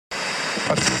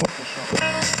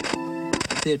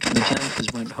The Janitors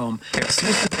went home.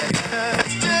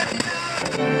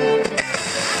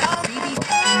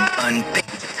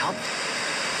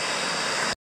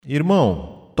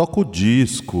 Irmão, toca o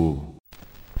disco.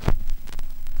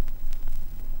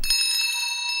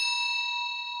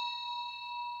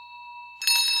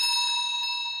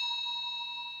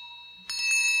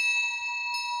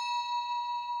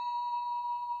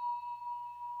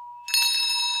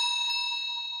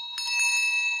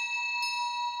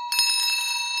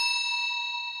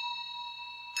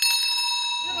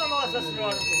 Nossa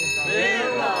Senhora do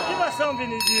Rosário. Viva São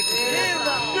Benedito.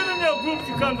 Viva meu grupo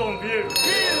de candombeiro.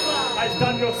 Aí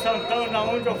está meu Santana,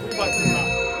 onde eu fui batizado.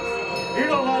 E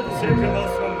louvado seja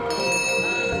nosso Senhor.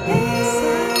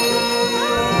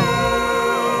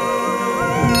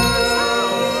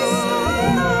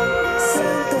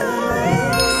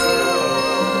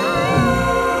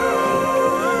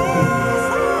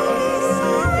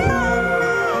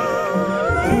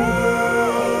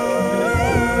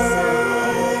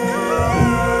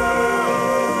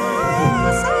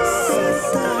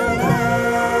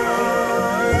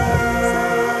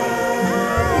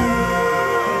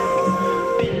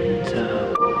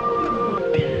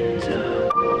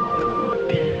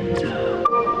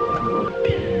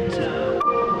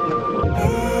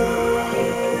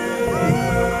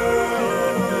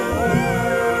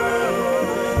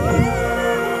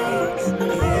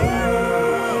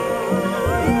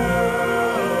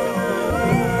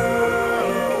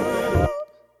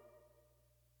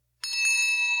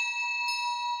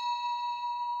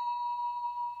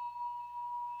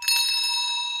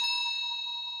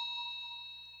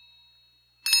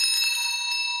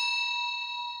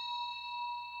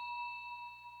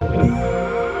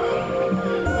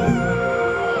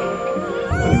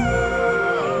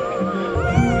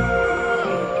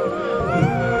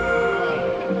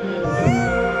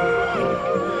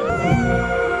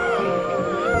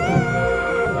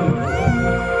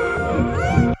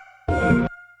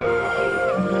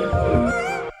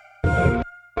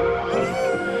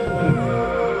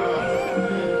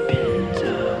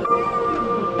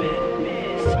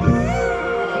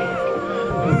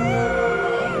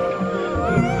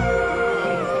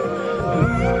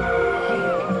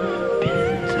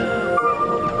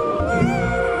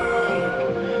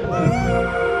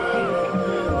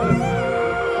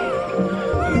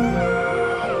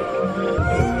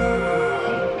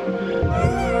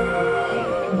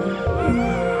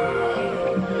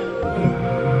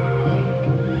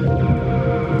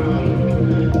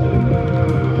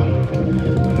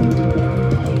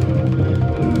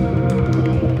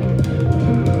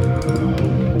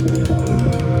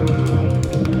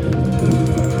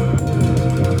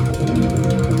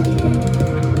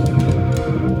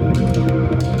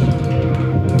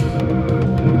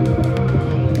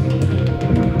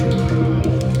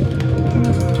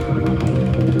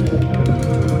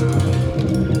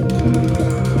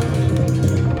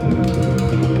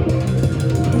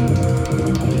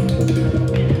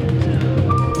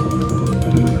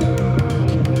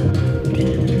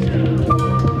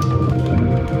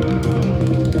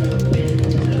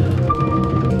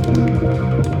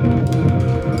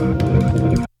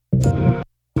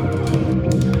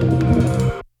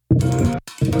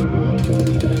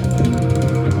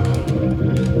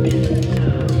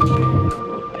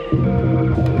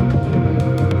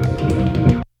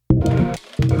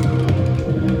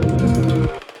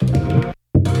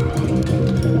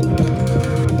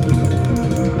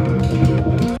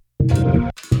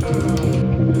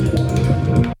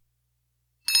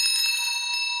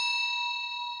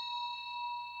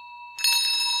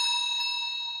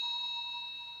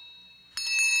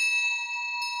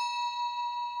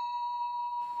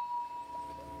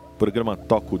 Programa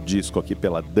Toca o Disco aqui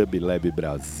pela Dub Lab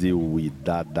Brasil e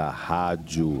Dada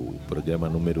Rádio, programa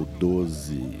número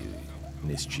 12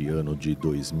 neste ano de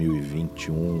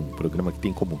 2021, programa que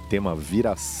tem como tema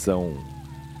Viração.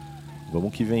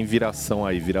 Vamos que vem viração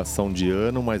aí, viração de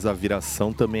ano, mas a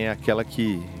viração também é aquela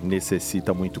que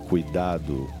necessita muito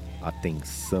cuidado,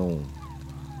 atenção,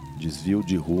 desvio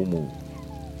de rumo,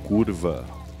 curva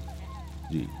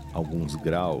de alguns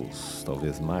graus,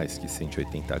 talvez mais que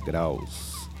 180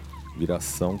 graus.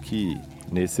 Viração que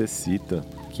necessita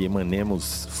que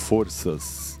emanemos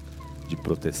forças de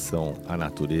proteção à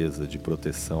natureza, de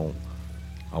proteção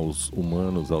aos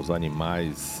humanos, aos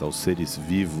animais, aos seres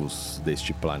vivos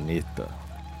deste planeta.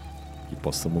 Que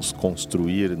possamos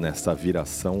construir nessa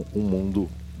viração um mundo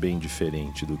bem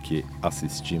diferente do que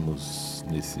assistimos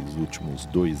nesses últimos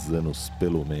 2 anos,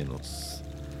 pelo menos.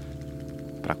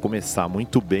 Para começar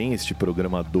muito bem este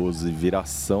programa 12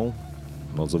 Viração,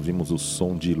 nós ouvimos o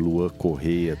som de Luan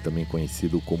Correia, também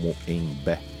conhecido como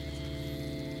Embé.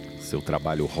 Seu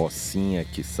trabalho Rocinha,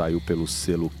 que saiu pelo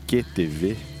selo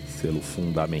QTV, selo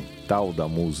fundamental da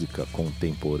música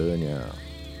contemporânea,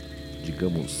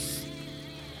 digamos,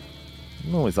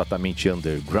 não exatamente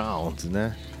underground,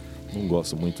 né? Não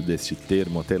gosto muito deste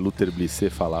termo, até Luther Blissé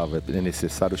falava, é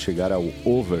necessário chegar ao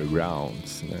overground,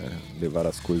 né? Levar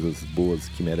as coisas boas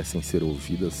que merecem ser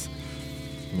ouvidas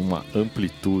numa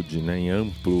amplitude, né? Em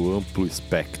amplo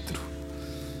espectro.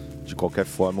 De qualquer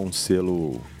forma, um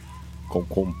selo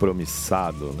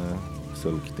compromissado, né? Um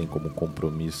selo que tem como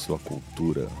compromisso a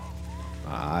cultura,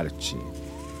 a arte,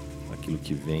 aquilo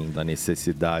que vem da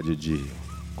necessidade de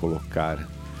colocar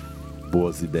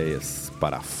boas ideias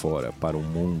para fora, para o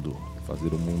mundo,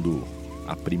 fazer o mundo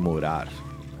aprimorar.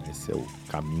 Esse é o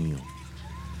caminho.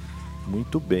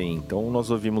 Muito bem, então nós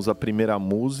ouvimos a primeira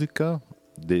música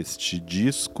deste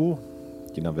disco,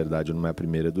 que na verdade não é a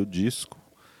primeira do disco.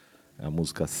 É a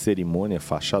música Cerimônia,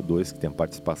 faixa 2, que tem a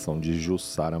participação de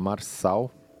Jussara Marçal.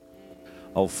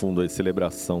 Ao fundo, a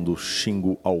celebração do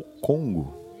Xingu ao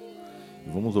Congo. E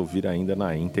vamos ouvir ainda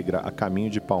na íntegra A Caminho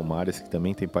de Palmares, que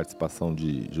também tem participação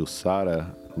de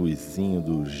Jussara, Luizinho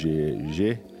do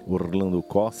GG, Orlando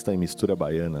Costa e Mistura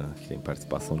Baiana, que tem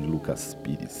participação de Lucas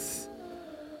Pires.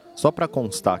 Só para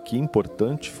constar aqui,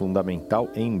 importante, fundamental,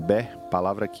 Embé,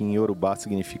 palavra que em Yorubá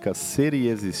significa ser e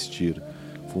existir.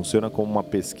 Funciona como uma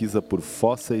pesquisa por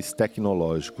fósseis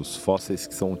tecnológicos, fósseis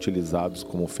que são utilizados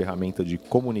como ferramenta de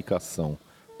comunicação,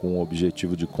 com o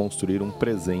objetivo de construir um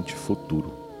presente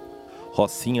futuro.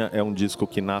 Rocinha é um disco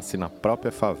que nasce na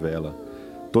própria favela.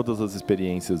 Todas as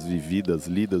experiências vividas,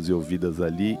 lidas e ouvidas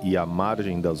ali e à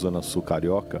margem da Zona Sul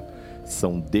Carioca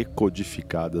são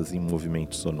decodificadas em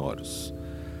movimentos sonoros.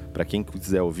 Para quem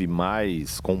quiser ouvir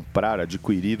mais, comprar,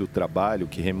 adquirir o trabalho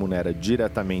que remunera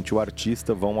diretamente o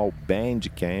artista, vão ao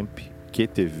Bandcamp,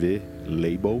 QTV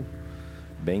Label,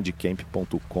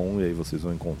 bandcamp.com, e aí vocês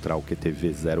vão encontrar o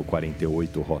QTV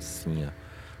 048 Rocinha.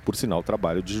 Por sinal, o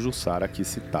trabalho de Jussara aqui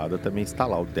citada também está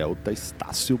lá, o Delta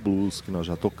Estácio Blues, que nós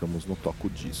já tocamos no Toca o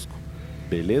Disco.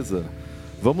 Beleza?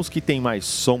 Vamos que tem mais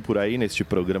som por aí neste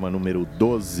programa número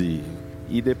 12.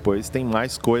 E depois tem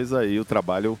mais coisa aí, o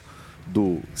trabalho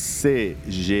do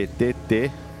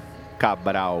CGTT,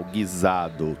 Cabral,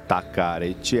 Guisado, Takara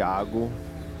e Thiago,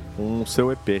 um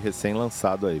seu EP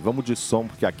recém-lançado aí. Vamos de som,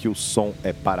 porque aqui o som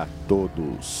é para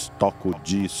todos. Toca o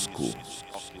disco.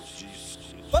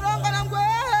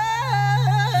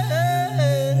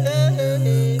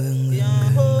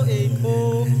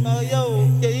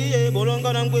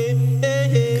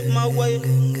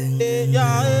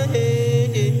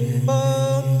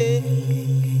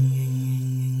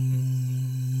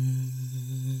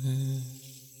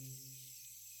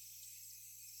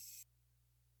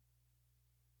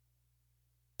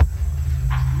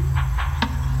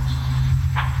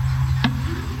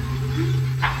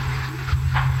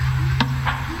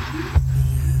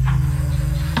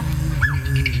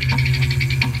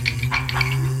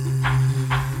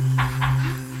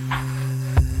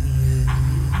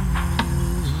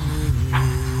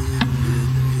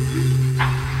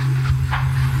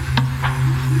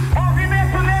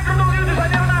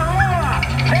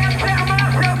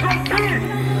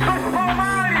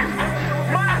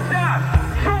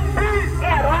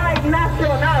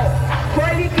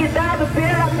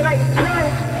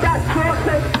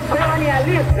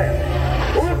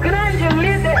 O grande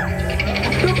líder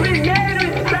do primeiro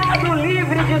Estado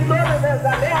livre de todas as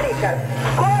Américas,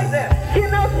 coisa que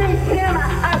não se ensina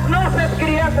às nossas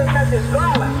crianças nas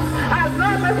escolas. As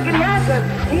nossas crianças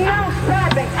não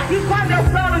sabem, e quando eu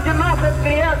falo de nossas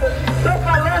crianças, estou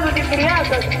falando de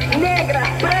crianças negras,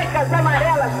 brancas,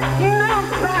 amarelas, não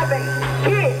sabem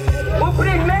que o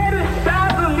primeiro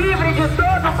Estado livre de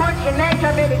todo o continente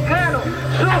americano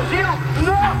surgiu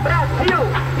no Brasil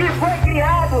e foi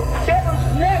criado pelos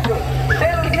negros que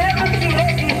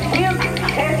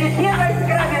resistindo à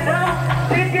escravidão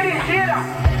se dirigiram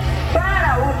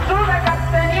para o sul da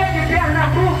capitania de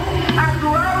Pernambuco,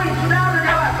 atual estado de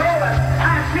Alagoas, a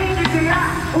fim de criar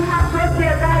uma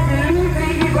sociedade livre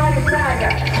e igualitária,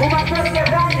 uma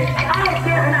sociedade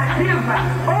alternativa,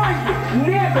 onde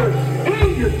negros,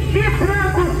 índios e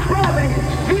brancos pobres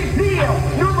viviam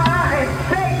no maior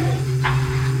respeito.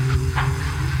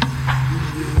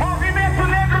 Movimento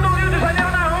Negro do Rio de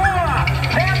Janeiro na rua,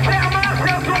 essa é a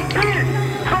marcha zumbi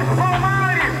dos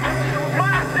Palmares,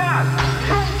 marcha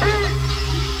zumbi.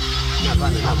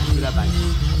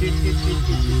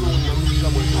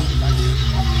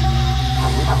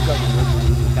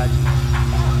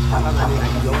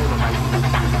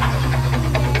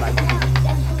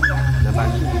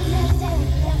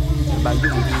 A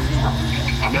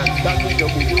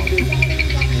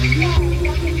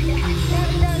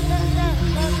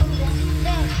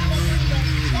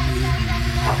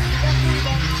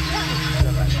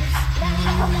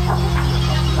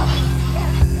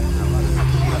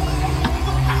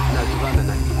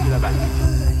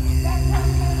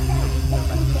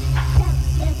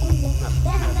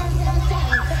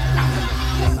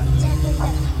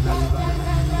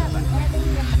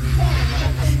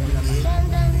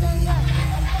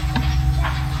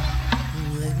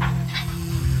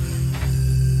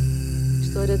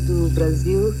história do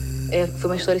Brasil foi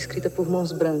uma história escrita por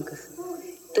mãos brancas.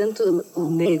 Tanto o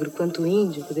negro quanto o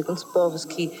índio, quer dizer, quantos povos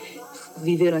que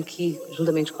viveram aqui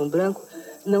juntamente com o branco,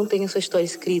 não têm a sua história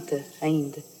escrita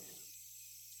ainda.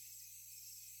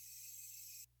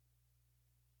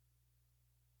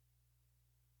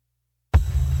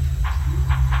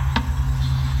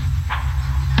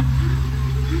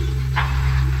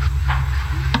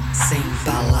 Sem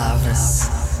palavras,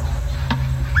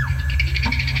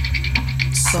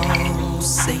 só um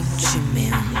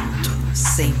sentimento,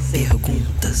 sem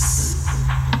perguntas.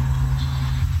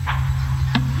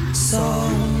 Só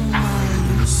uma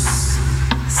luz,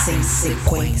 sem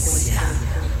sequência.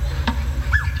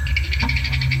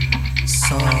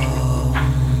 Só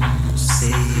um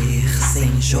ser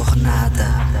sem jornada.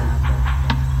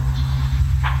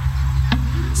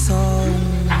 Só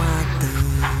uma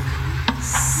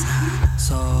dança.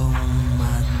 Só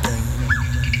uma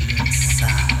dança.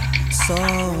 Só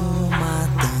uma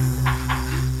dança.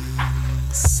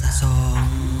 Só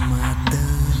uma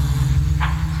dança.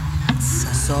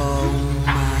 Só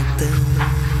uma dança.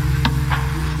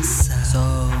 Só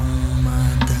uma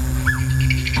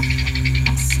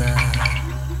dança.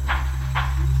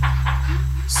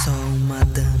 Só uma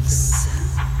dança.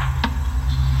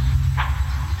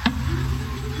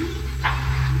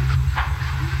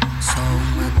 Só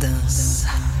uma dança.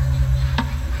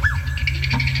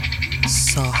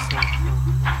 Só.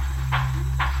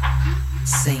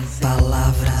 Sem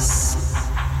palavras.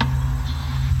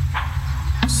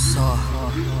 Só.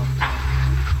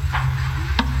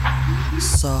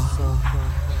 Só.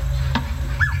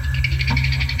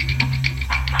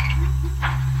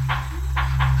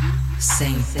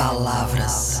 Sem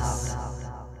palavras.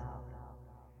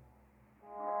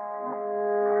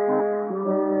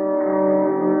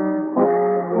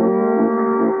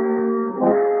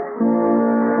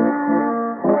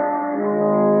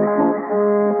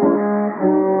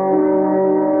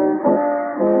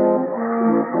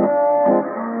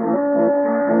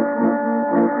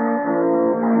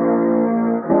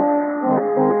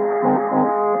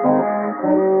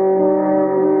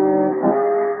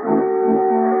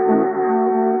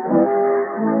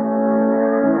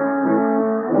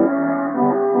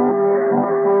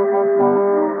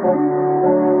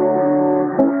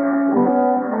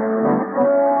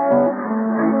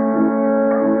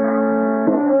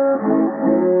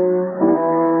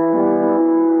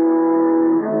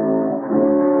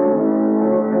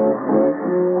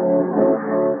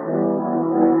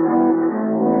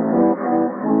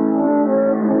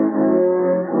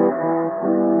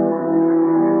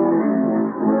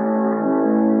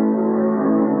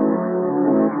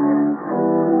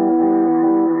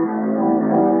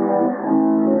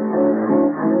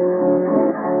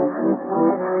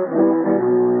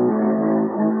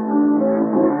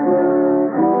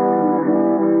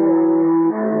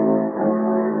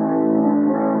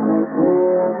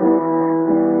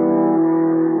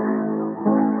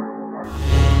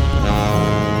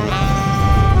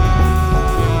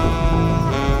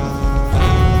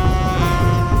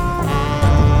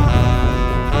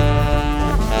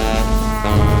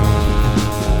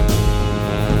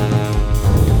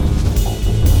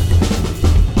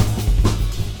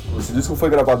 Foi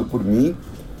gravado por mim,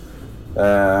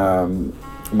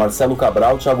 Marcelo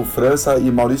Cabral, Thiago França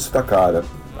e Maurício Takara.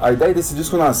 A ideia desse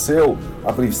disco nasceu,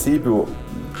 a princípio,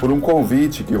 por um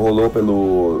convite que rolou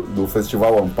do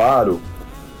Festival Amparo,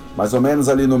 mais ou menos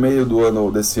ali no meio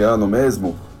desse ano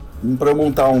mesmo, para eu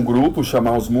montar um grupo,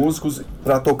 chamar os músicos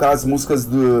para tocar as músicas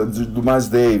do Miles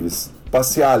Davis,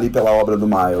 passear ali pela obra do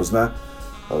Miles, né?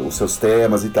 Os seus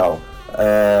temas e tal.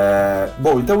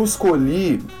 Bom, então eu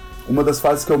escolhi uma das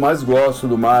fases que eu mais gosto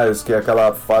do Miles, que é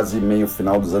aquela fase meio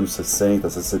final dos anos 60,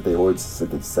 68,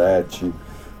 67,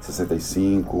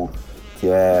 65, que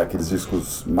é aqueles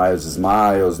discos Miles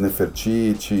Smiles,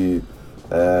 Nefertiti,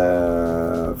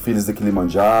 Filhos de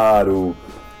Kilimanjaro,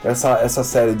 essa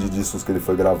série de discos que ele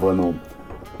foi gravando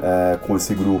com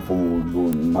esse grupo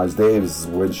do Miles Davis,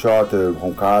 Wayne Shorter,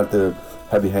 Ron Carter,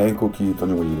 Herbie Hancock e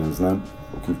Tony Williams, né?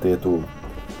 O quinteto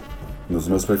nos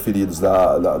meus preferidos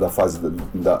da fase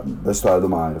da história do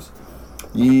Miles.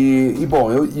 E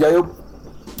aí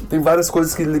tem várias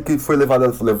coisas que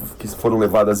foram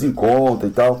levadas em conta e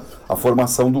tal, a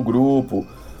formação do grupo.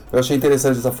 Eu achei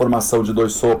interessante essa formação de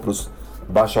 2 sopros,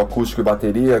 baixo acústico e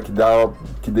bateria, que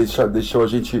deixou a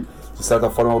gente, de certa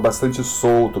forma, bastante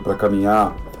solto para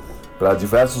caminhar para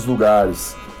diversos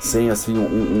lugares, sem assim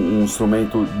um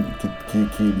instrumento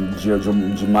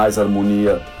de mais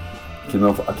harmonia,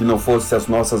 que não fosse as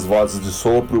nossas vozes de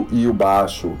sopro e o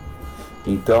baixo.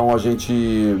 Então a gente,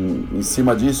 em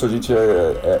cima disso,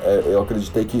 eu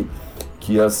acreditei que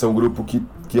ia ser um grupo que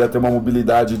ia ter uma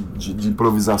mobilidade de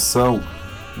improvisação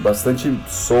bastante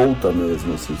solta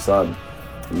mesmo, assim, sabe?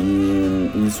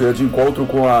 E isso ia de encontro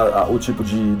com o tipo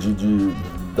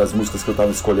das músicas que eu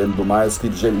estava escolhendo do Miles, que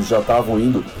eles já estavam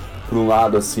indo para um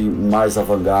lado assim mais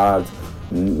avant-garde,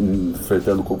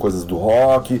 flertando com coisas do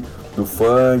rock, do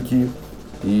funk,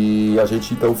 e a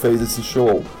gente então fez esse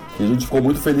show. E a gente ficou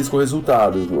muito feliz com o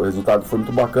resultado. O resultado foi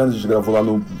muito bacana. A gente gravou lá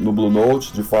no Blue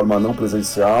Note, de forma não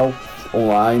presencial,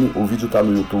 online. O vídeo tá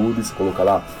no YouTube, se colocar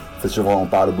lá, Festival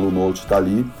Amparo Blue Note tá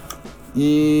ali.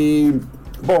 E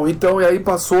então, e aí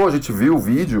passou, a gente viu o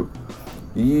vídeo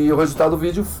e o resultado do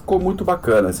vídeo ficou muito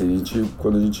bacana, assim.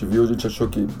 Quando a gente viu, a gente achou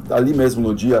que ali mesmo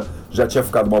no dia já tinha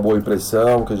ficado uma boa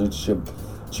impressão, que a gente tinha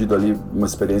tido ali uma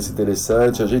experiência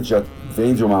interessante. A gente já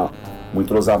vem de um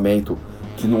entrosamento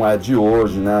que não é de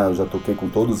hoje, né? Eu já toquei com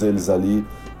todos eles ali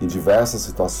em diversas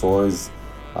situações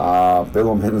há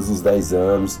pelo menos uns 10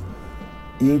 anos.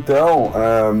 Então,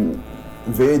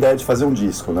 veio a ideia de fazer um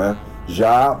disco, né?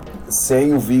 Já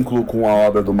sem o vínculo com a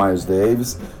obra do Miles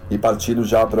Davis e partindo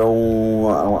já para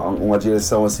uma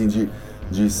direção assim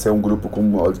de ser um grupo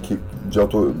de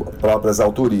próprias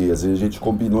autorias. E a gente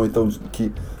combinou então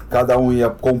que cada um ia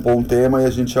compor um tema e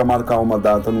a gente ia marcar uma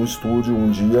data num estúdio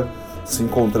um dia, se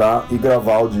encontrar e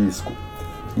gravar o disco.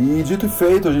 E dito e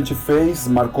feito, a gente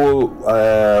marcou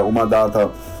uma data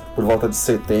por volta de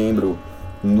setembro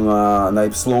na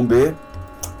YB,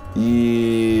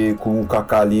 e com o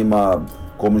Kaká Lima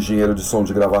como engenheiro de som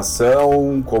de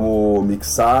gravação, como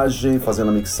fazendo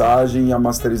a mixagem e a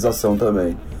masterização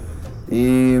também.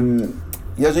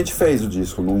 E a gente fez o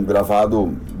disco,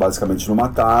 gravado basicamente numa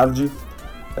tarde.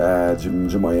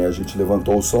 De manhã a gente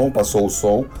levantou o som, passou o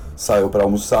som, saiu para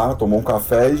almoçar, tomou um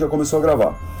café e já começou a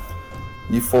gravar.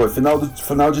 E foi, final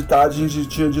de tarde a gente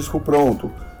tinha o disco pronto.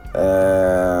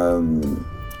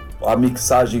 A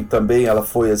mixagem também, ela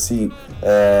foi assim,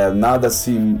 nada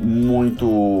assim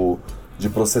muito de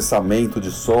processamento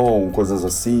de som, coisas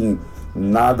assim,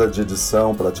 nada de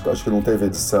edição, acho que não teve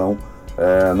edição,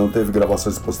 não teve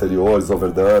gravações posteriores,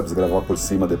 overdubs, gravar por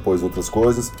cima depois outras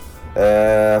coisas.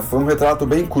 Foi um retrato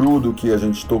bem crudo que a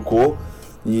gente tocou,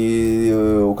 e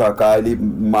o Kaká, ele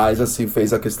mais assim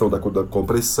fez a questão da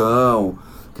compressão,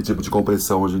 que tipo de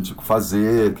compressão a gente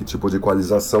fazer, que tipo de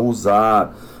equalização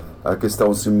usar, a questão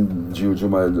assim,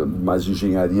 mais de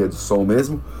engenharia de som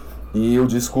mesmo. E o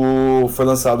disco foi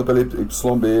lançado pela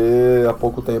YB há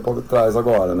pouco tempo atrás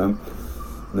agora, né?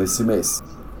 Nesse mês.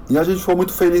 E a gente ficou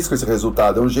muito feliz com esse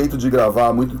resultado. É um jeito de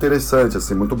gravar muito interessante,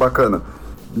 assim, muito bacana.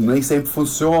 Nem sempre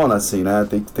funciona assim, né?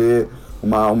 Tem que ter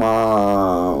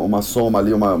uma soma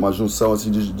ali, uma junção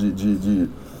assim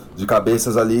de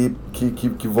cabeças ali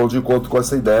que vão de encontro com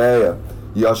essa ideia.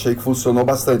 E eu achei que funcionou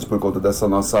bastante por conta dessa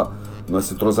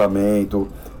nosso entrosamento.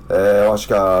 Eu acho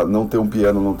que não ter um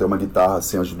piano, não ter uma guitarra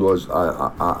assim, ajudou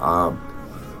a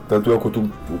tanto eu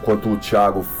quanto o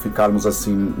Thiago ficarmos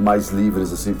assim mais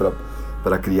livres assim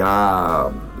para criar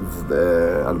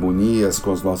harmonias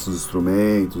com os nossos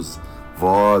instrumentos,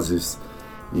 vozes,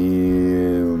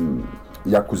 e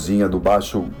a cozinha do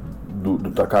baixo do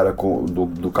Takara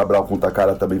do Cabral com o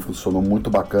Takara também funcionou muito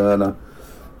bacana.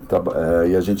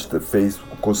 E a gente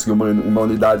conseguiu uma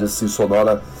unidade assim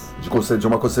sonora de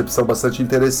uma concepção bastante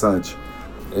interessante.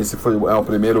 Esse é um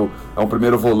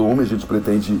primeiro volume. A gente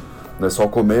pretende, não é só o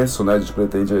começo, né? A gente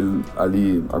pretende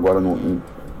ali agora em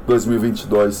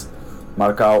 2022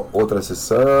 marcar outra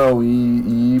sessão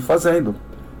e fazendo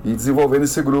e desenvolvendo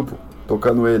esse grupo,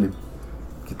 tocando ele,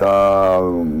 que está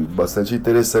bastante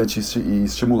interessante e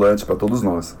estimulante para todos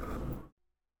nós.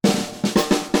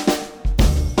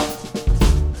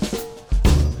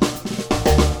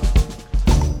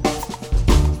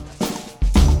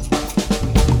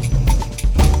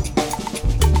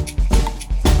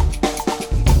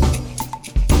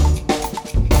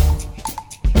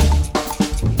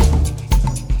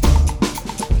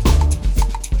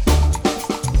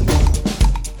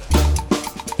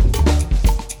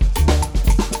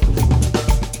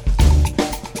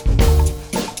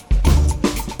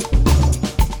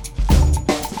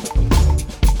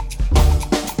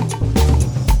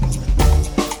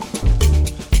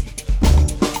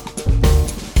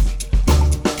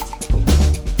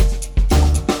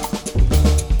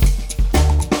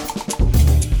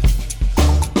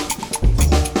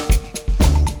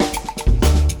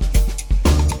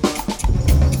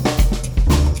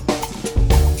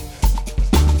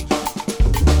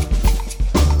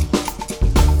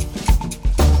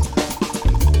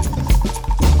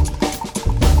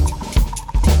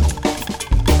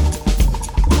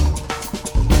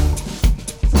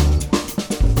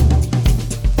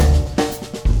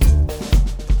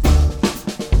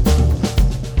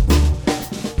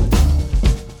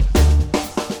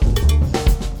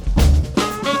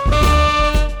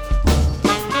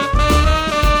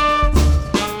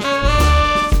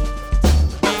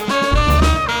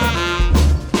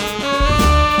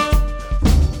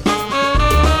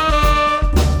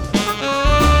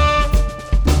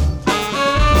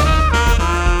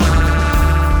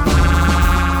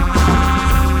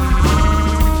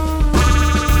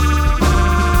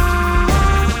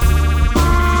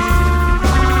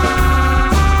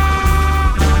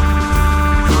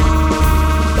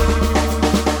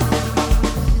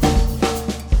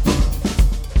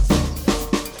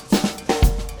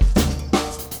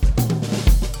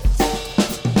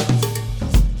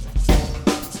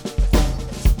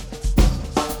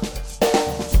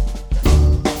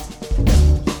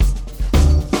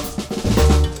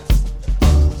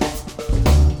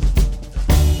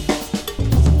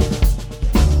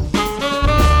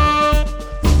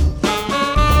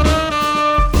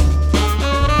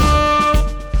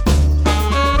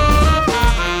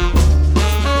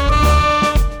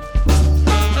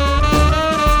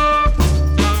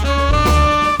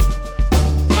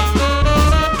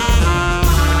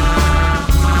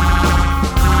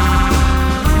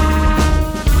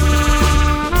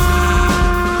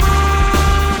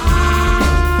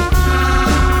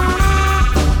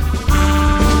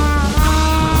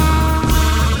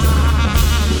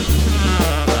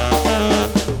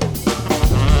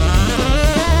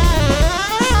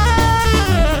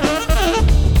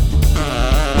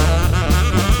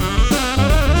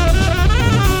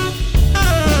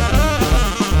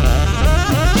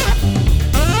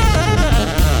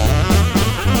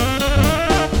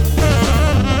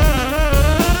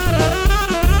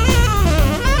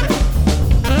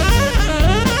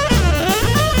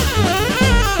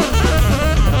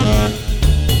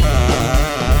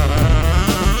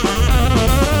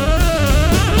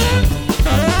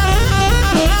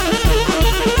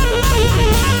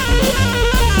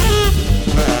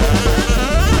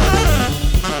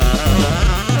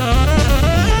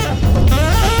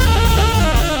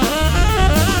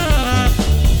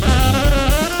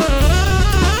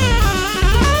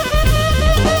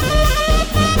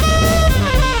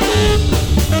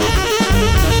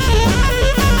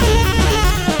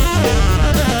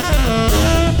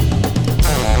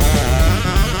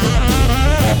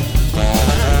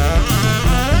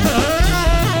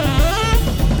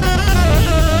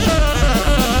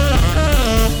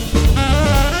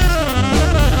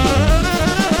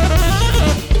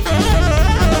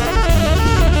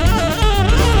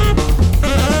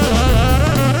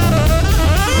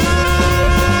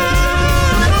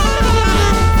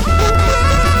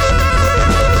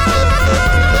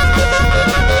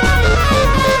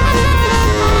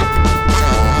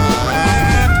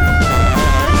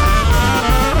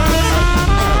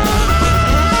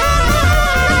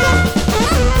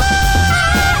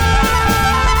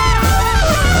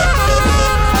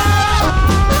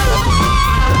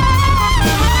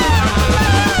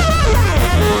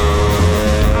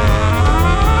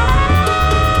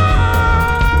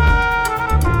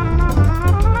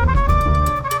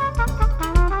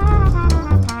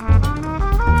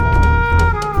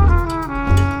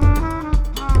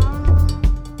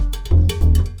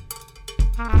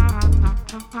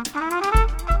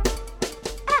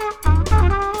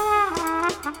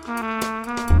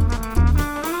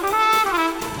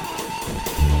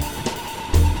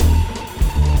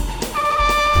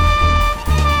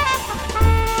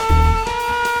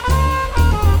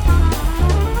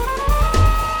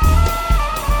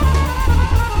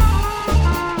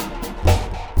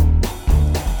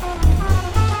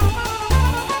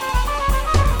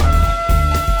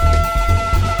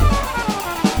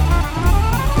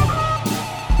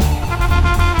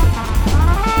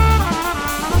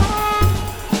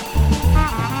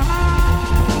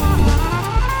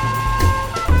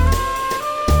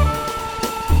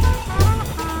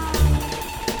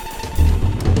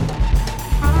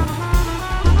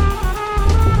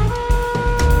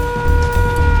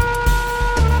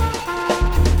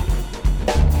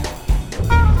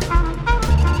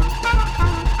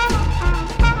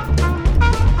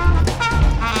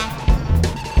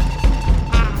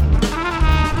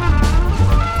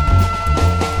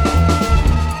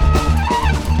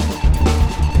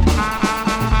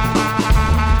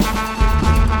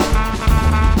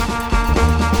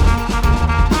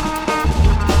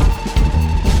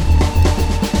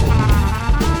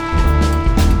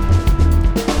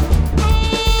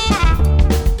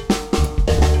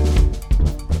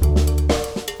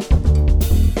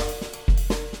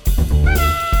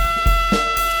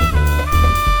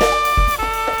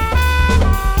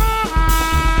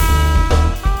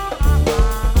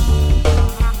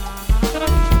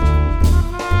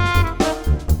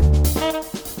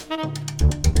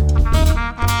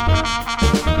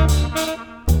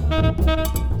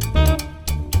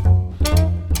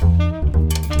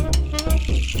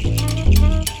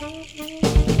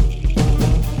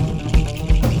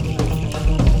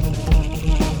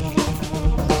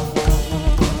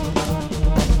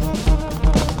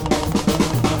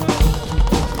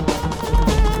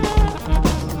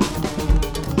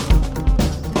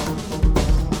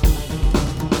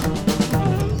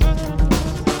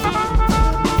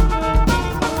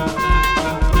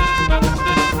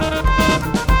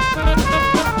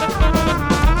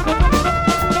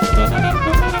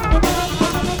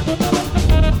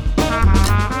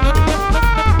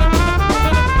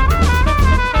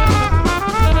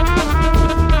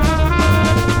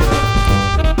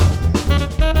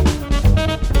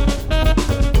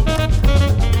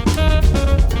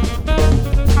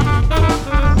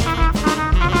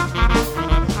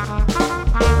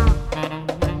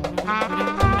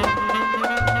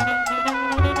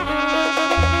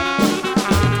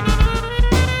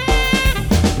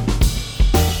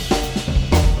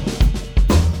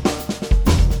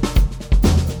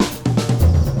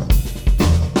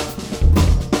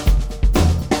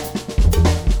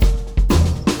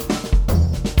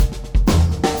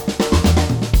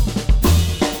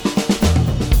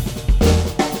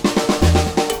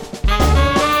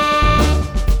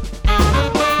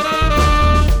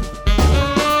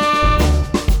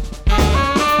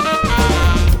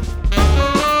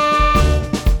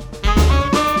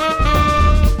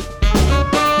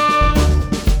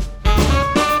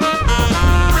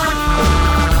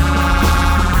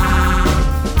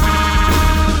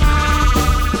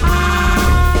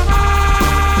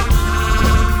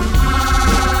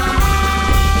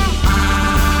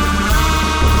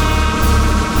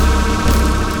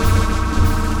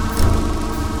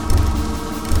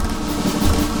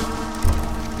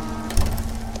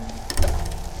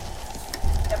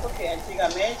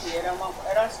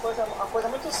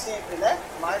 muito simples, né?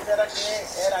 Mas era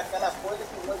aquela coisa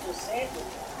que muito simples,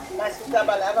 mas que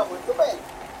trabalhava muito bem.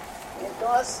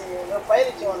 Então, assim, meu pai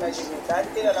ele tinha uma mediunidade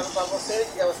que ele olhava para você e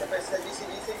dizia, você precisa disso,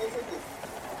 disso e disso.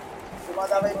 Se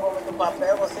mandava em nome do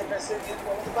papel, você precisa de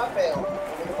nome do papel. O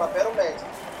nome do papel era o médico,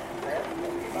 né?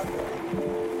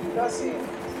 Então, assim,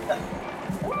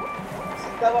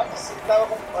 se tava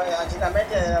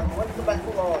antigamente era muito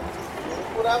tuberculose.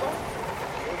 Ele curava.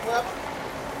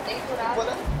 Ele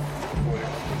curava.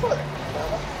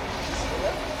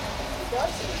 Então,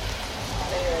 assim,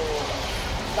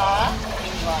 lá,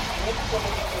 quando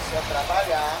ele começou a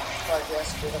trabalhar, fazer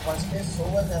as coisas com as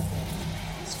pessoas, assim,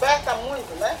 desperta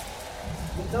muito, né?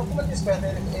 Então, como ele desperta,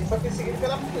 ele foi perseguido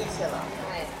pela polícia lá.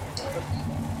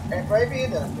 É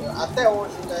proibida, até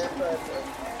hoje, né?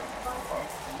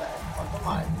 Quanto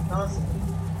mais. Então, assim,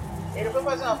 ele foi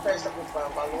fazer uma festa com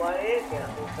a Luaê, que era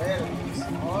do velho, do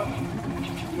senhor,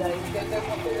 e aí o que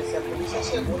acontece? A polícia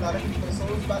chegou na hora que começou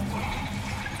os batidos.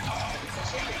 A polícia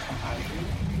chegou. Aí,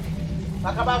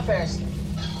 vai acabar a festa.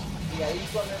 E aí,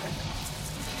 quando ele.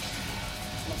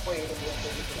 Não foi ele,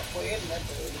 não foi ele, né?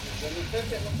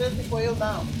 Não sei se foi eu,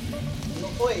 não. Não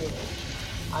foi ele.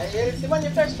 Aí ele se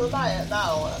manifestou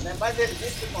na hora, né? Mas ele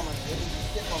disse que foi uma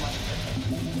manifestação.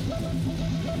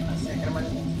 Assim, aquela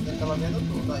manifestação, ele estava vendo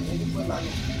tudo. Aí ele foi lá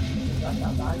no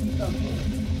trabalho e cantou.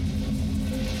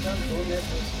 Cantou, né?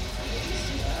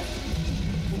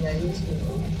 E aí,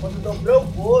 quando dobrou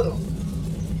o couro,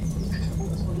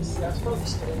 os policiais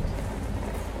todos três.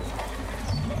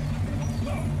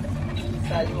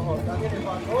 Saiu rodando, ele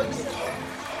levou a noite,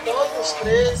 todos os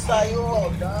três saíram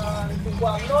rodando, ficou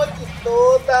a noite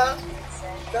toda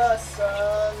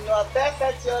dançando, até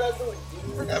 7 horas do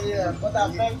dia, quando a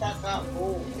festa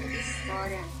acabou.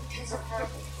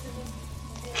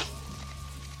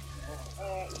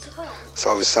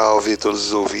 Salve, salve todos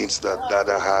os ouvintes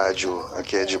da rádio,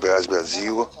 aqui é de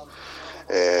Brasil.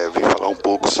 Vim falar um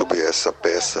pouco sobre essa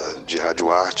peça de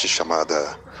rádio arte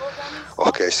chamada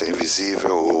Orquestra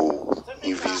Invisível ou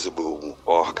Invisible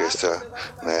Orchestra,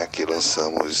 né, que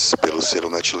lançamos pelo selo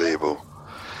Net Label.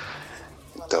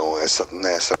 Então,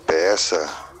 nessa peça,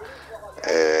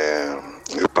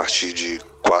 eu parti de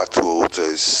 4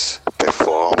 outras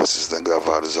performances, né,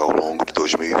 gravadas ao longo de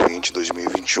 2020 e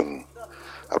 2021.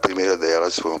 A primeira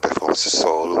delas foi uma performance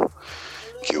solo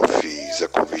que eu fiz a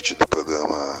convite do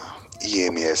programa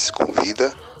IMS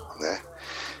Convida, né?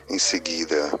 Em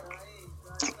seguida,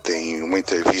 tem uma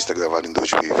entrevista gravada em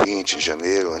 2020, em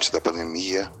janeiro, antes da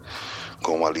pandemia,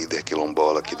 com uma líder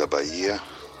quilombola aqui da Bahia,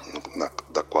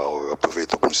 da qual eu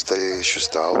aproveito alguns trechos e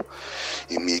tal,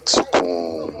 e mixo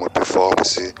com uma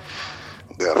performance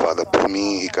gravada por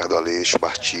mim, Ricardo Aleixo,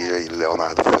 Bartilha e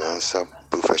Leonardo França,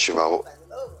 para o festival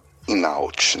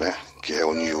Inaut, né, que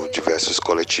reuniu diversos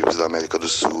coletivos da América do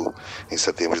Sul em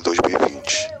setembro de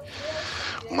 2020.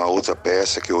 Uma outra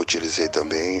peça que eu utilizei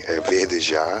também é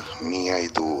Verdejar, minha e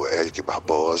do Eric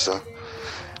Barbosa.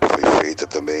 Foi feita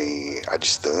também à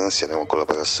distância, né, uma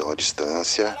colaboração à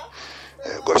distância.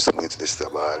 Gosto muito desse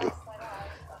trabalho.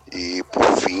 E, por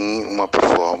fim, uma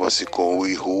performance com o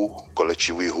IRU,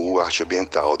 coletivo IRU Arte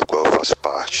Ambiental, do qual eu faço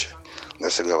parte.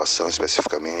 Nessa gravação,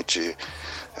 especificamente,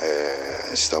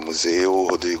 estamos eu,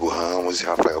 Rodrigo Ramos e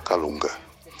Rafael Calunga.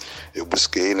 Eu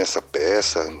busquei nessa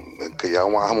peça criar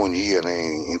uma harmonia, né,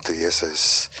 entre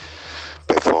essas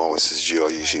performances de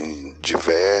origem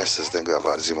diversas, né,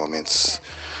 gravadas em momentos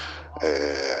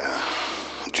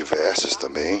diversos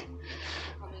também,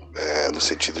 no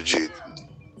sentido de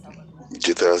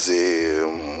trazer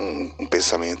um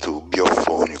pensamento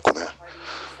biofônico, né?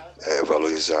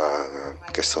 Valorizar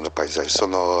a questão da paisagem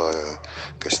sonora,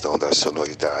 a questão das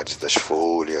sonoridades das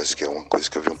folhas, que é uma coisa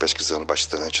que eu venho pesquisando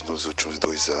bastante nos últimos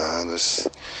 2 anos.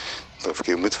 Então eu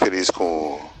fiquei muito feliz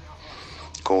com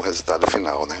o resultado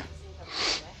final, né?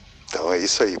 Então é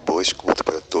isso aí, boa escuta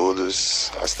para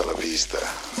todos, hasta la vista.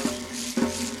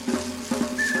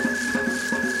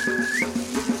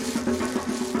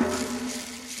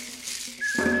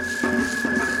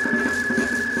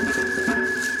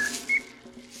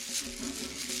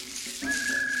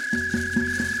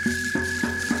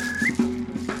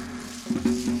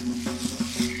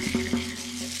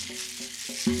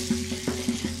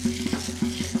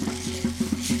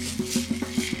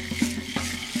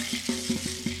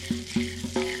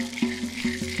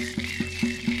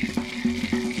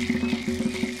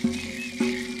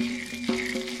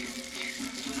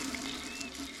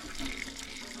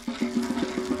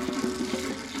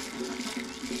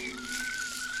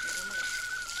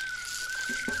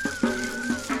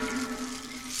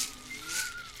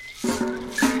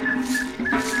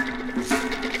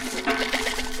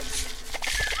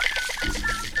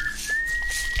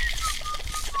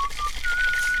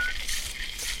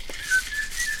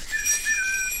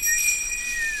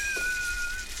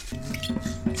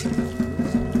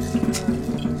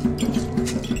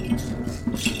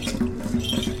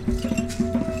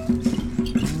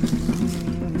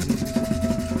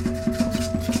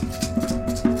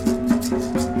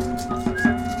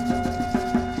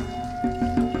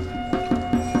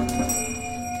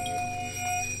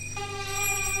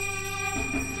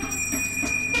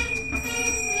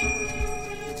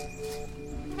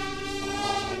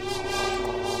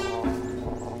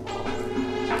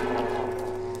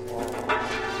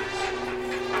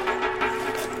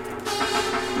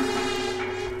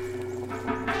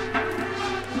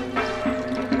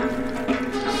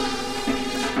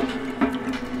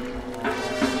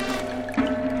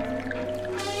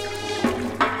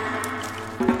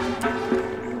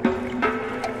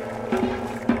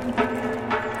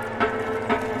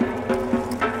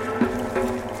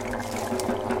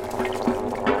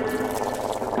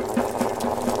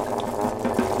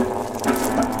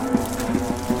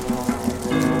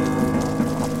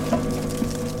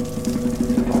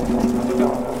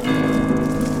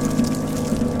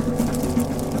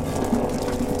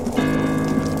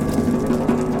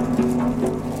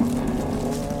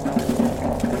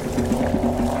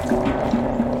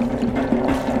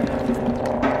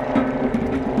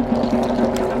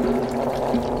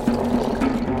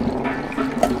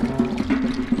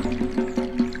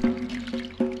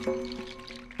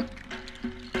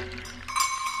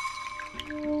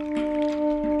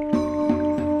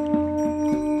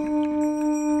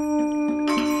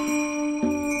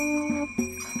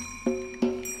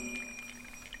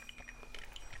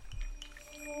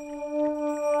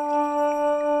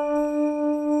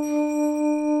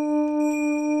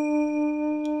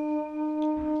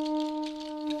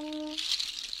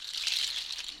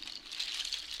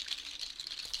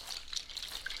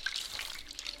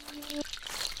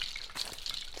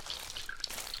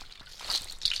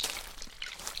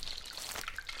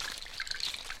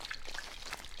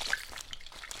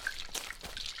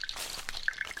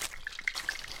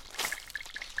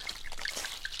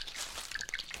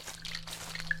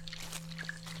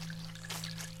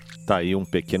 Tá aí um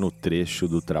pequeno trecho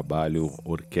do trabalho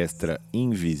Orquestra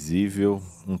Invisível,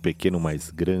 um pequeno mais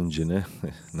grande, né?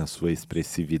 Na sua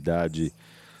expressividade,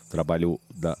 trabalho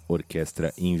da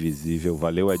Orquestra Invisível.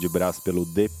 Valeu, Ed Brás, pelo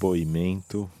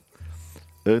depoimento.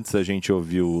 Antes a gente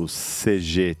ouviu o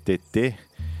CGTT,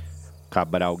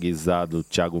 Cabral Guisado,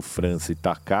 Thiago França e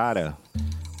Tacara,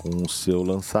 com o seu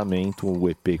lançamento, o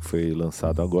EP que foi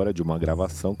lançado agora, de uma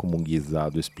gravação, como o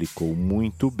Guisado explicou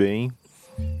muito bem,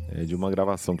 de uma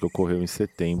gravação que ocorreu em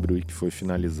setembro e que foi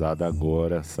finalizada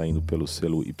agora, saindo pelo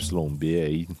selo YB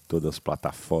aí, em todas as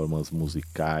plataformas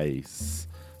musicais.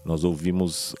 Nós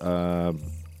ouvimos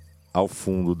ao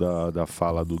fundo da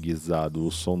fala do Guisado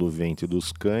O Som do Vento e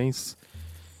dos Cães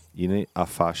e a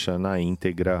faixa na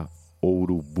íntegra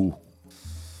Urubu.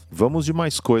 Vamos de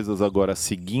mais coisas agora,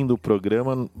 seguindo o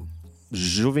programa.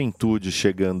 Juventude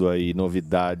chegando aí,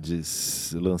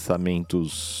 novidades,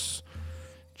 lançamentos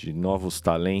de novos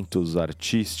talentos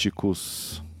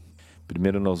artísticos.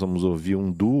 Primeiro nós vamos ouvir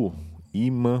um duo,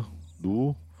 Imã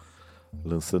Duo,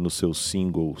 lançando seu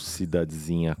single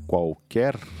Cidadezinha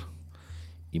Qualquer.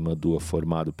 Imã Duo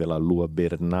formado pela Lua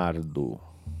Bernardo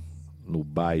no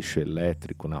baixo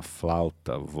elétrico, na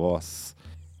flauta, voz,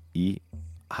 e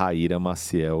Raíra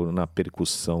Maciel na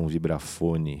percussão,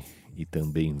 vibrafone e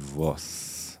também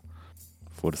voz.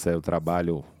 Força aí o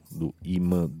trabalho do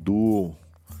Imã Duo,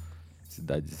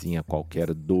 Cidadezinha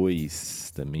Qualquer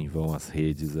 2, também vão as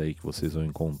redes aí que vocês vão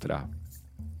encontrar.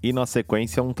 E na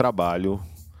sequência um trabalho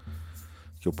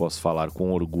que eu posso falar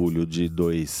com orgulho de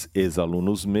 2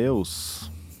 ex-alunos meus,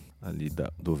 ali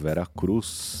do Vera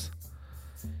Cruz,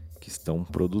 que estão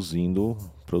produziram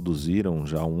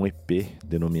já um EP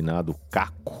denominado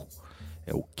Caco.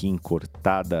 É o Kim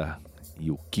Cortada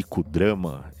e o Kiko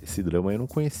Drama. Esse drama eu não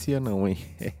conhecia não, hein?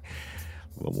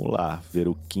 Vamos lá, ver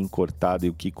o Kim Cortada e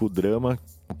o Kiko Drama.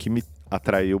 O que me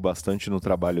atraiu bastante no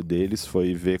trabalho deles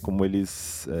foi ver como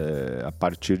eles, a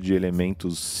partir de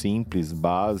elementos simples,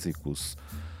 básicos,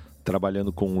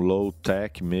 trabalhando com low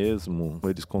tech mesmo,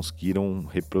 eles conseguiram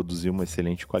reproduzir uma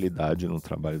excelente qualidade no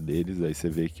trabalho deles. Aí você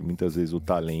vê que muitas vezes o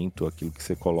talento, aquilo que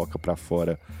você coloca para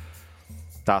fora,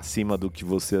 tá acima do que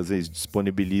você às vezes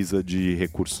disponibiliza de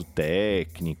recurso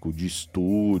técnico, de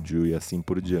estúdio e assim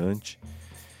por diante.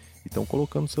 Então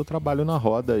colocando seu trabalho na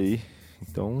roda aí.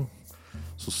 Então,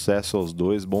 sucesso aos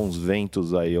dois, bons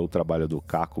ventos aí ao trabalho do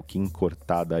Caco, Kim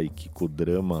Cortada e Kiko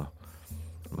Drama.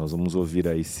 Nós vamos ouvir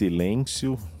aí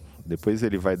Silêncio. Depois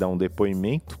ele vai dar um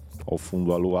depoimento ao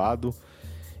fundo aluado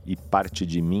e Parte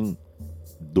de Mim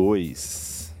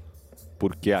 2,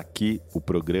 porque aqui o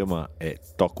programa é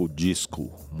Toca o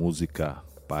Disco, música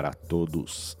para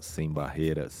todos, sem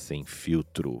barreiras, sem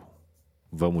filtro.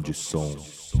 Vamos de som.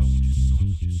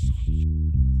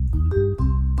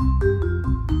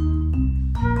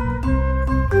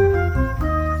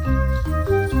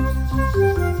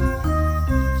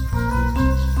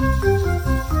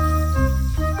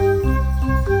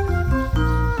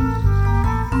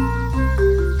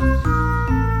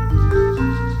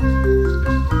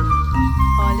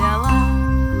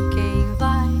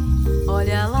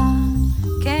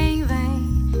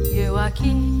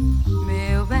 Aqui,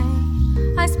 meu bem,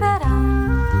 a esperar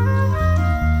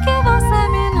que você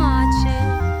me note,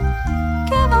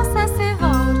 que você se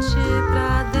volte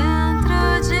pra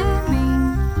dentro de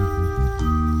mim,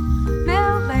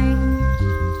 meu bem.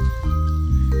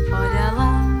 Olha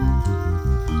lá,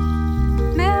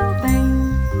 meu bem,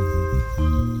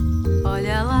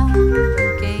 olha lá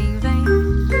quem vem,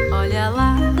 olha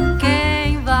lá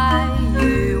quem vai.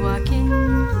 Eu aqui,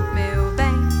 meu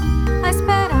bem, a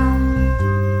esperar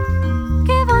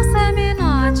que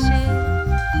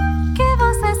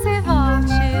você se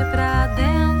volte pra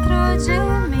dentro de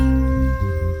mim,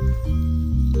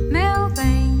 meu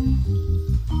bem.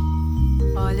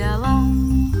 Olha lá,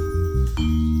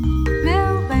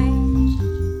 meu bem.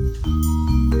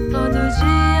 Todo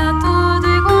dia tudo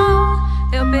igual,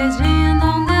 eu pedindo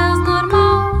a um Deus no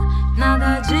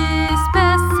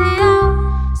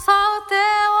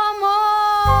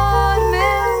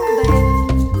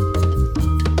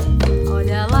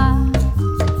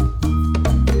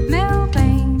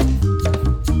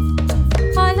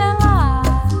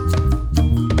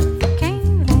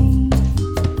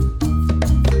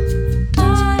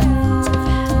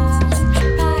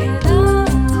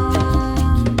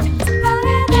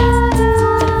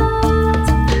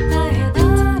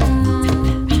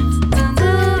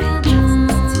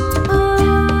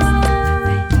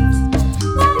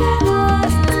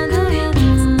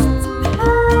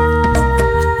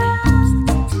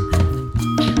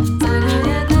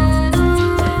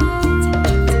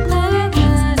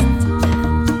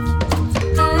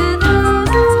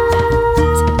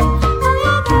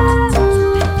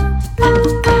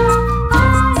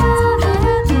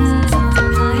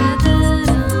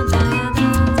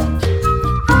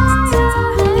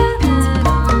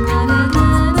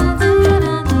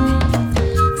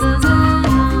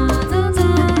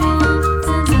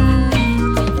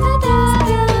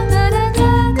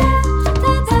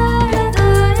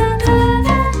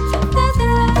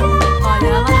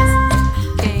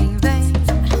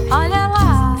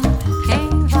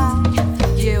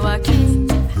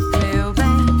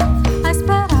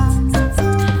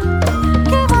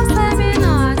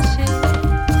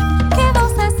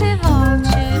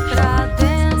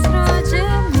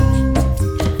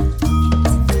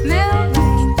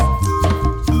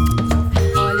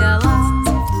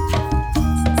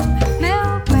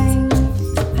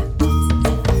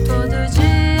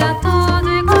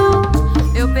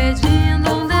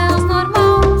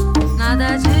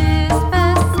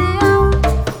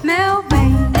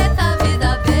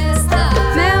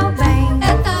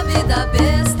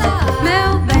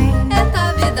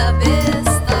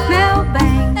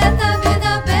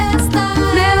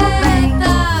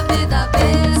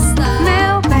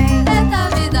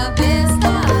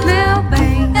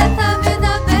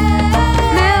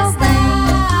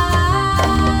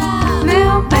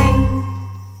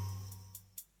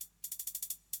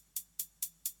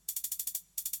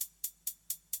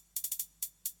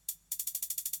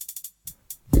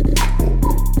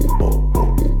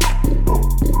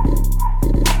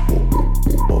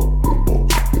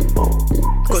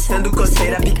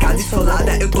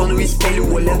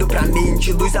espelho olhando pra mim.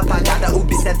 De luz apagada,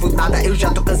 observo nada. Eu já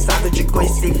tô cansado de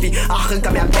conhecer fim. Arranca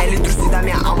minha pele, trucida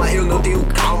minha alma. Eu não tenho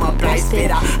calma pra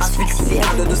esperar.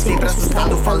 Asfixiado, ando sempre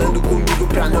assustado, falando comigo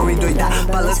pra não endoidar.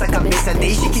 Balança a cabeça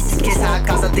desde que se esqueça. A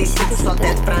casa tem sido só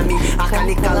teto pra mim. A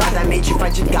carne caladamente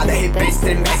fadigada, repete,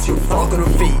 estremece o fogo no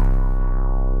fim.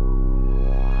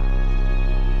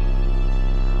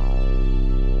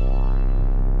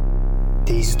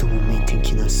 Desde o momento em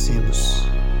que nascemos,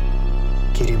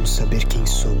 queremos saber quem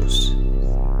somos.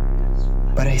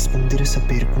 Para responder essa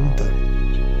pergunta,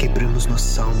 quebramos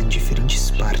nossa alma em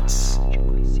diferentes partes,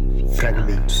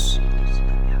 fragmentos,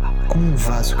 como um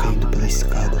vaso caindo pela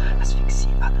escada.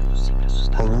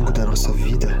 Ao longo da nossa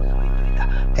vida,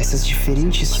 essas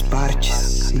diferentes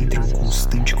partes entram em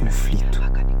constante conflito,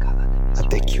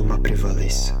 até que uma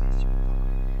prevaleça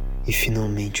e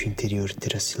finalmente o interior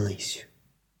terá silêncio.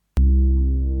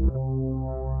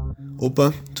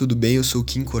 Opa, tudo bem? Eu sou o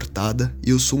Kim Cortada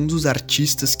e eu sou um dos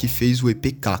artistas que fez o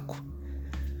EP Caco.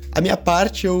 A minha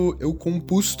parte, eu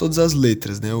compus todas as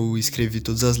letras, né? Eu escrevi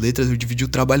todas as letras, eu dividi o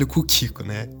trabalho com o Kiko,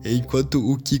 né? Enquanto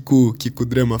o Kiko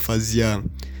Drama fazia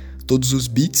todos os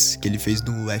beats que ele fez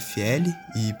no FL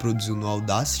e produziu no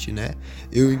Audacity, né?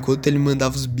 Enquanto ele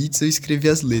mandava os beats, eu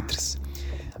escrevia as letras.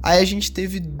 Aí a gente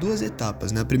teve duas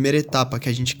etapas, né? A primeira etapa que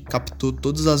a gente captou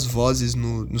todas as vozes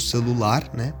no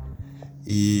celular, né?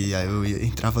 E aí eu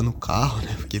entrava no carro,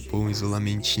 né? Porque, um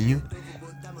isolamentinho.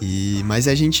 Mas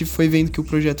a gente foi vendo que o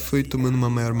projeto foi tomando uma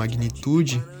maior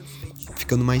magnitude,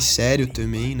 ficando mais sério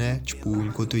também, né? Tipo,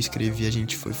 enquanto eu escrevia, a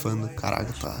gente foi falando,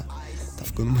 caraca, tá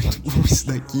ficando muito bom isso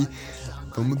daqui.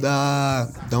 Vamos dar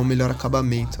um melhor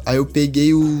acabamento. Aí eu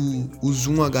peguei o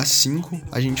Zoom H5,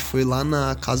 a gente foi lá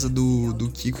na casa do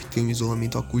Kiko, que tem um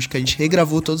isolamento acústico, a gente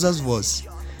regravou todas as vozes.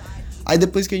 Aí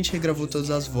depois que a gente regravou todas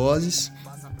as vozes,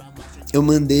 eu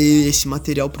mandei esse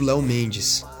material pro Léo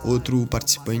Mendes, outro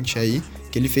participante aí,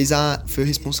 que ele foi o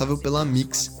responsável pela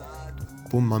mix.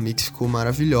 Uma mix ficou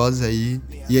maravilhosa aí.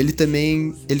 E ele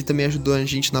também ajudou a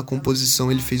gente na composição,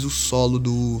 ele fez o solo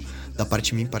da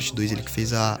parte 1 e parte 2, ele que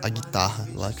fez a guitarra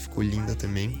lá, que ficou linda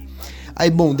também. Aí,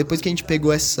 depois que a gente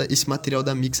pegou esse material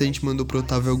da mix, a gente mandou pro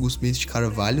Otávio Augusto Mendes de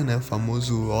Carvalho, né, o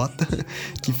famoso Ota,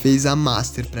 que fez a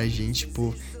master pra gente,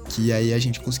 que aí a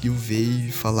gente conseguiu ver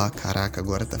e falar, caraca,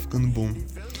 agora tá ficando bom.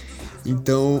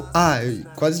 Então,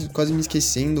 quase me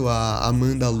esquecendo, a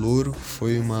Amanda Louro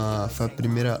foi a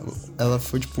primeira, ela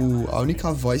foi a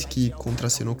única voz que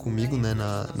contracenou comigo, né,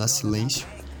 na Silêncio,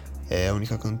 é a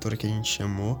única cantora que a gente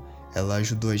chamou, ela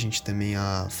ajudou a gente também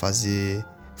a fazer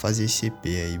esse EP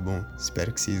aí,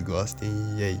 espero que vocês gostem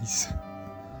e é isso.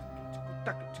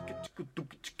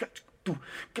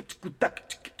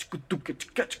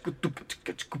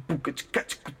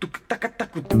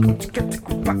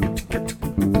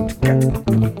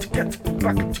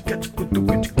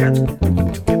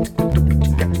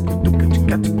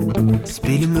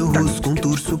 Espelho meu rosto,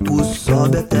 contorço, pulso,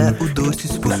 sobe até o dorso,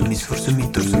 expulso, me esforço, me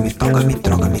torço, me toca, me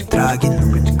troca, me traga e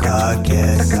nunca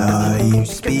quer sair. O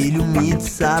espelho me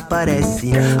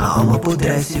desaparece, a alma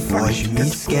apodrece, foge, me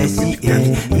esquece,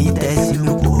 ele me desce,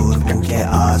 meu corpo quer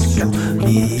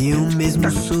assumir o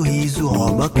mesmo sorriso,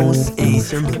 rouba a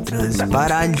consciência, no transe,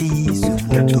 paralisa o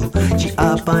mundo de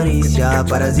aparência,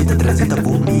 parasita, transita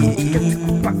por mim.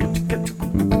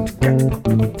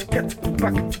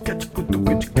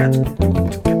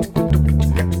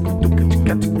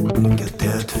 Que eu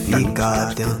tento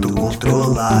ficar, tento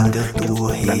controlar, tento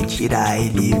retirar,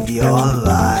 ele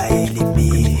viola, ele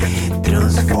me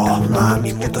transforma,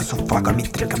 me muda, sufoca, me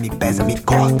tranca, me pesa, me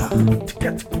corta.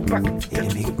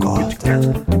 Ele me corta.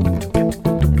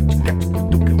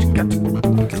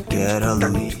 Que eu quero a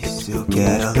luz, eu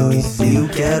quero a luz, eu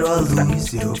quero a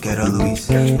luz, eu quero a luz,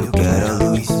 eu quero a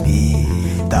luz, me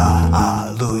dá a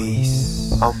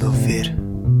luz. Ao meu ver,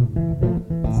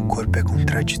 o corpo é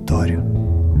contraditório.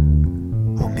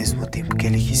 Ao mesmo tempo que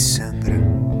ele que sangra,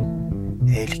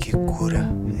 é ele que cura,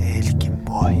 é ele que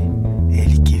morre, é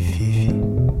ele que vive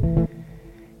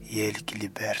e é ele que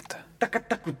liberta.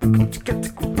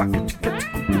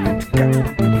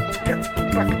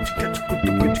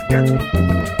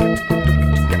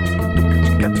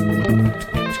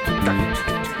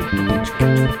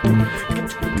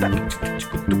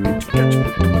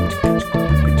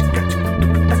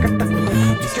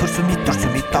 Me esforço, me torço,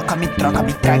 me toca, toca, me troca,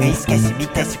 me traga, esquece, me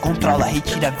tece, controla,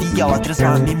 retira, viola,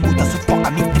 transforma, me muda, sufoca,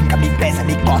 me trinca, me pesa,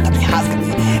 me corta, me rasga,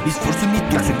 me esforço, me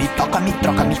torço, me toca, me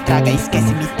troca, me traga,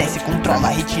 esquece, me tece, controla,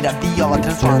 retira, viola,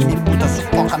 transforma, me muda,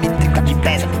 sufoca, me trinca, me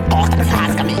pesa, me corta, me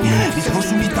rasga, me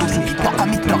esforço, me torço, me toca,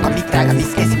 me troca, me traga, me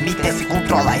esquece, me tece,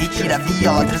 controla, retira,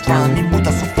 viola, transforma, me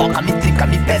muda, sufoca, me trinca,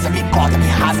 me pesa, me corta, me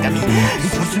rasga, me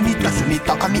esforço, me torço, me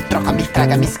toca, me troca, me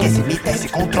traga, me esquece, me tece,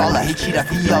 controla, retira,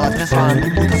 viola, transforma, me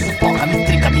muda, sufoca, me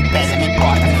trinca, me pesa, me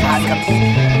corta, me rasga,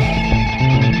 me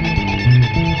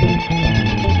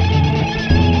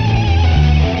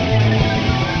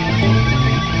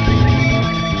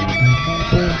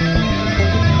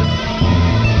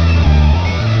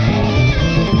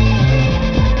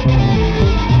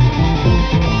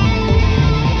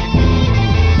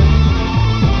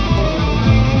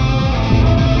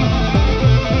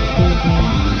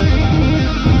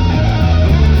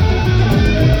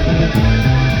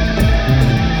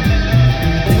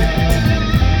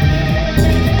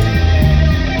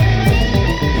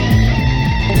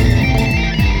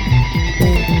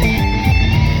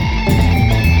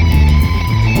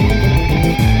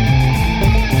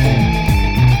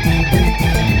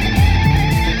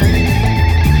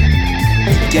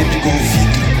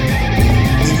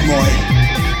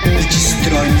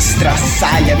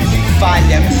estraçalha, me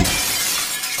falha, me...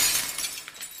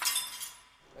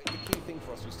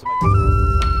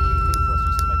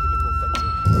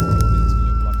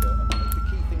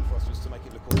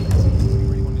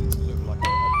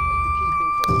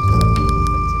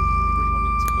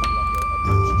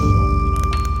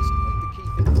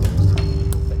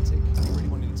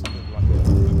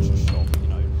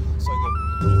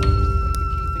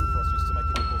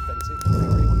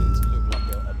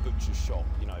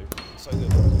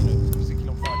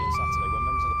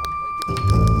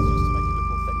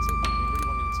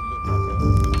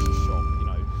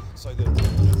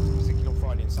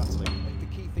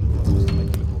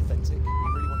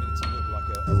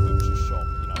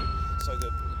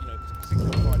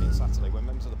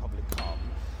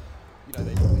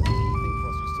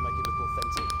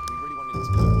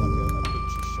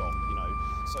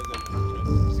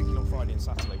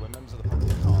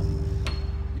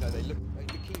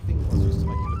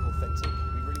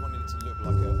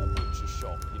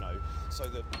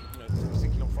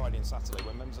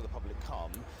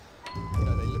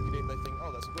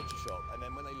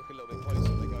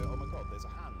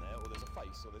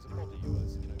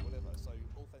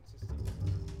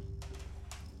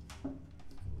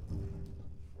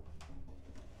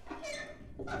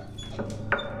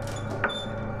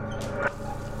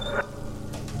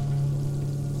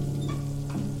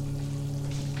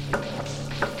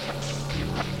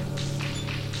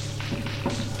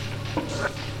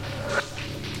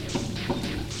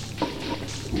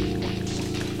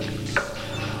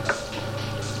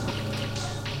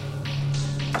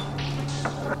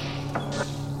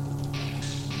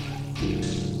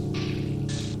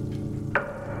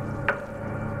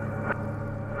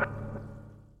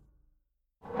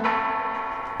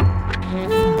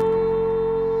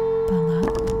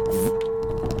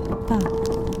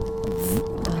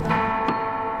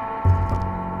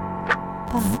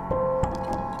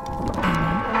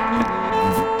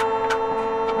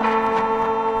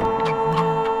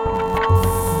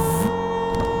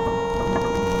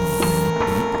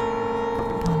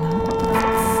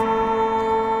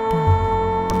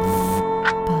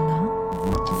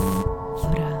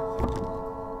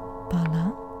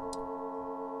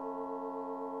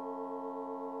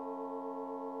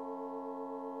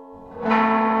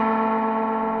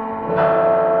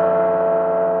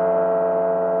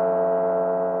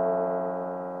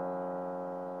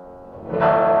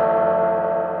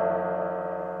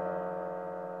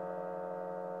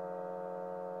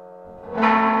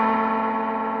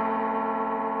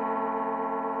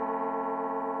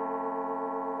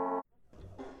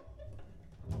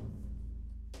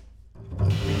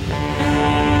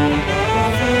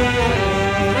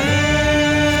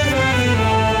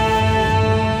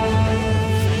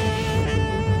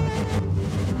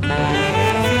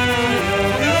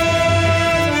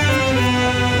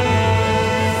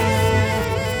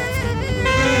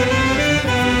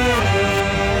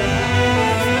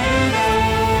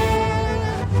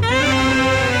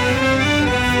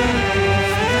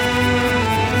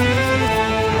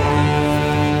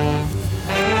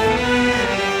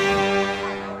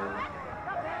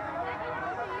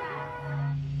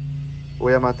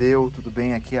 Oi Amadeu, tudo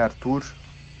bem? Aqui é Arthur,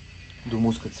 do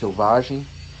Música de Selvagem.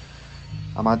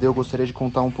 Amadeu, gostaria de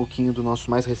contar um pouquinho do nosso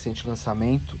mais recente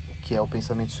lançamento, que é o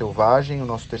Pensamento Selvagem, o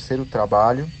nosso terceiro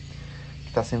trabalho, que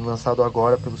está sendo lançado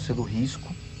agora pelo selo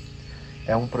Risco.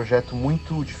 É um projeto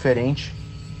muito diferente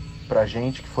pra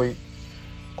gente, que foi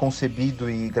concebido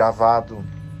e gravado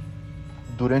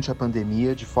durante a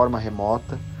pandemia, de forma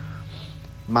remota,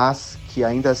 mas que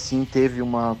ainda assim teve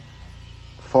uma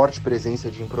forte presença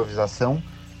de improvisação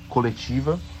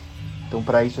coletiva. Então,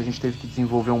 para isso, a gente teve que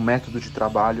desenvolver um método de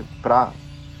trabalho para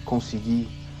conseguir,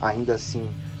 ainda assim,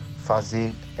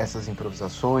 fazer essas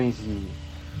improvisações e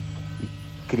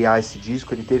criar esse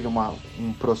disco. Ele teve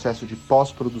um processo de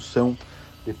pós-produção,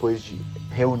 depois de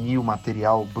reunir o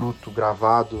material bruto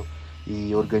gravado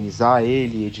e organizar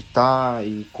ele, editar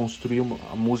e construir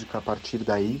a música a partir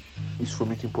daí. Isso foi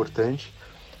muito importante,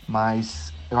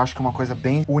 mas eu acho que uma coisa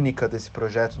bem única desse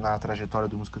projeto na trajetória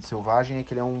do Música de Selvagem é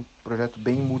que ele é um projeto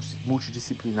bem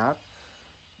multidisciplinar,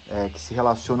 que se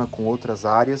relaciona com outras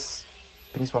áreas,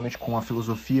 principalmente com a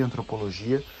filosofia e a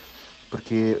antropologia,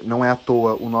 porque não é à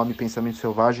toa o nome Pensamento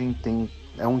Selvagem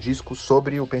é um disco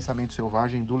sobre o pensamento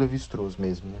selvagem do Lévi-Strauss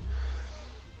mesmo, né?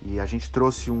 E a gente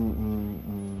trouxe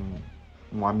um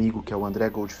amigo que é o André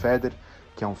Goldfeder,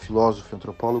 que é um filósofo e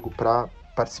antropólogo, para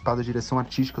participar da direção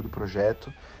artística do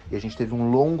projeto. E a gente teve um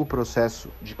longo processo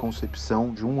de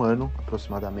concepção, de 1 ano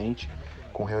aproximadamente,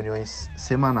 com reuniões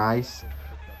semanais,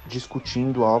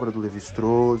 discutindo a obra do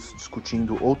Lévi-Strauss,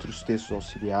 discutindo outros textos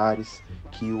auxiliares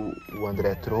que o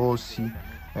André trouxe,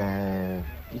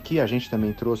 e que a gente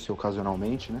também trouxe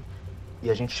ocasionalmente, né? E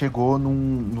a gente chegou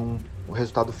num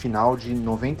resultado final de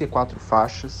 94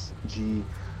 faixas de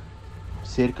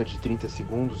cerca de 30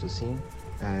 segundos, assim.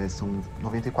 São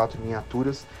 94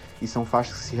 miniaturas e são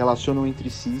faixas que se relacionam entre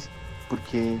si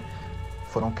porque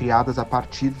foram criadas a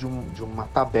partir de uma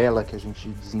tabela que a gente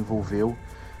desenvolveu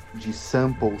de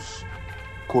samples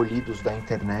colhidos da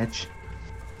internet.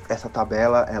 Essa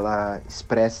tabela, ela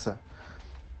expressa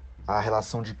a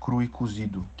relação de cru e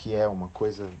cozido, que é uma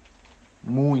coisa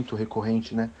muito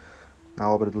recorrente, né, na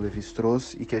obra do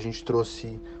Lévi-Strauss, e que a gente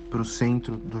trouxe para o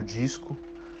centro do disco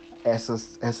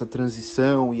essa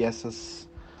transição e essas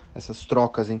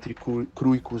trocas entre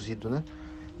cru e cozido, né?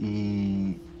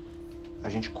 E a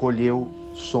gente colheu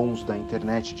sons da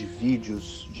internet, de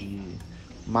vídeos, de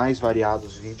mais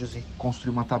variados vídeos, e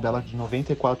construiu uma tabela de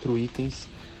 94 itens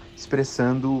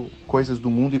expressando coisas do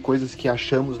mundo e coisas que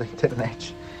achamos na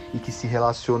internet e que se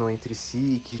relacionam entre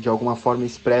si e que de alguma forma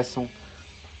expressam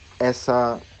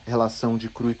essa relação de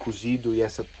cru e cozido e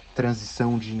essa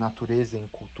transição de natureza em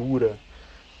cultura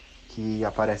que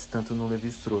aparece tanto no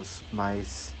Lévi-Strauss.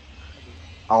 Mas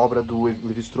a obra do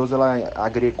Lévi-Strauss, ela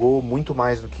agregou muito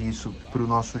mais do que isso para o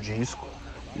nosso disco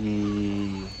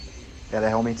e ela é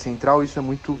realmente central. Isso é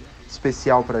muito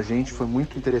especial para a gente, foi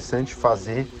muito interessante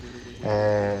fazer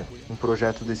um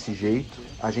projeto desse jeito.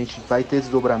 A gente vai ter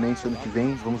desdobramentos ano que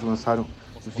vem, vamos lançar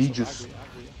vídeos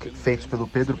feitos pelo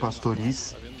Pedro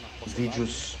Pastoriz,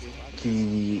 vídeos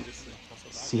que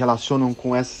se relacionam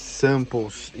com esses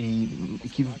samples e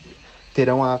que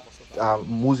terão a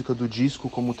música do disco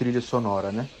como trilha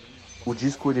sonora, né? O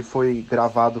disco ele foi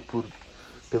gravado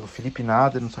pelo Felipe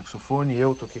Nader no saxofone,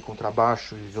 eu toquei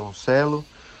contrabaixo e violoncelo,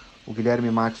 o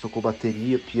Guilherme Max tocou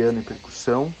bateria, piano e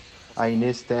percussão, a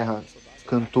Inês Terra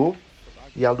cantou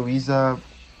e a Luísa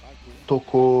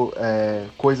tocou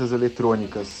coisas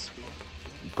eletrônicas,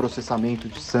 processamento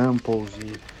de samples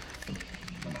e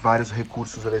vários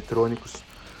recursos eletrônicos.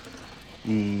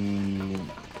 E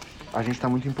a gente está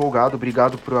muito empolgado.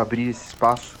 Obrigado por abrir esse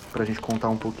espaço para a gente contar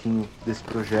um pouquinho desse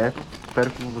projeto.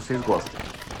 Espero que vocês gostem.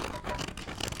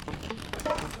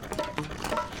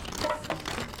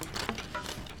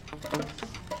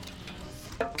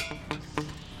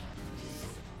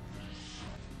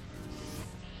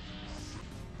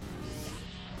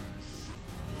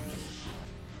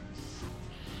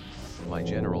 My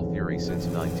general theory since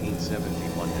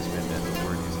 1971 has been that the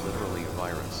word is literally a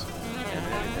virus, and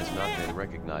that it has not been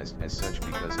recognized as such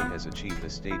because it has achieved a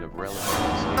state of relatively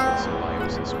stable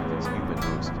symbiosis with its human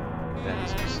host. That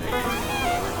is to say,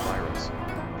 the word virus,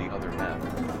 the other half,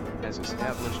 has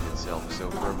established itself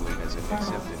so firmly as an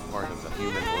accepted part of the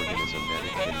human organism that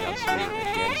it can now smear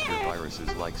at gangster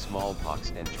viruses like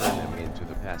smallpox and turn them into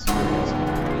the pacifist.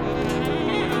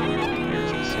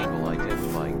 Here's the single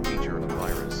identifying feature of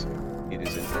virus. It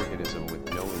is an organism with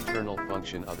no internal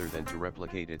function other than to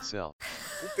replicate itself.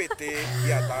 O PT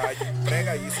e a Haddad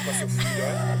prega isso para seu filho,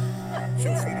 ó.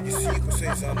 Seu filho de 5,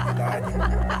 6 anos de idade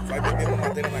vai beber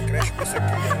mamadeira na creche com essa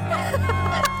criança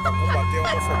para combater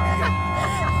a homofobia.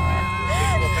 Tem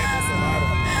que votar em Bolsonaro.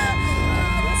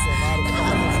 Bolsonaro que tá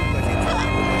fazendo junto da gente aqui,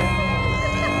 mulher.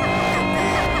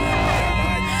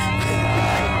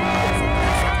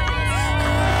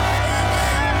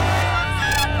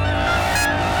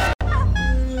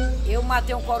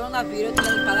 matei um coronavírus, eu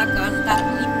tinha limpado a casa, tava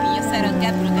limpinha,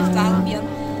 cerâmica quebrando, eu estava lambiando.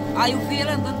 Aí eu vi ele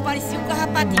andando, parecia um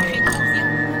carrapatinho, cheio de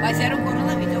cozinha, mas era um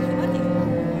coronavírus, eu fui matei.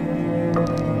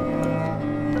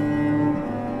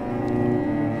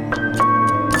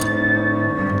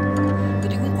 Eu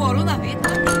digo um coronavírus,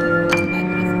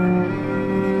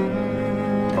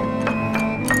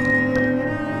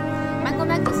 Mas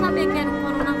como é que tu sabia que era um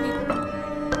coronavírus?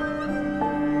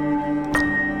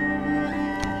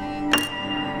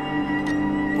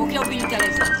 Porque eu vi na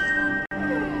televisão.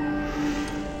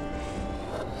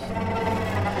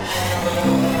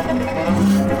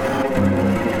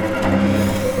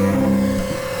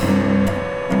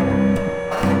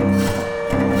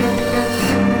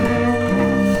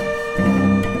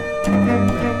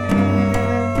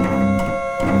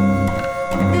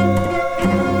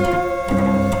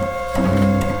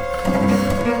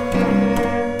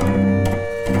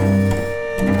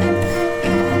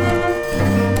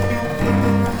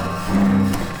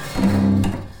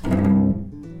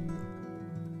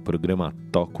 Programa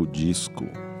Toca o Disco,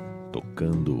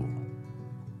 tocando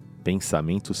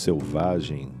Pensamento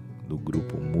Selvagem, do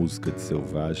grupo Música de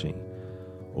Selvagem.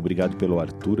 Obrigado pelo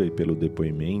Arthur e pelo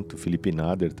depoimento. Felipe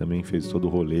Nader também fez todo o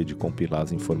rolê de compilar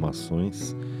as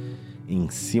informações em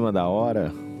cima da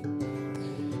hora.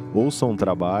 Ouçam um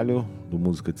trabalho do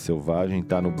Música de Selvagem,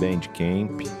 tá no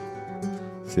Bandcamp.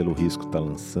 Selo Risco tá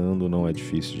lançando, não é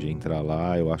difícil de entrar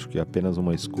lá. Eu acho que é apenas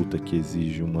uma escuta que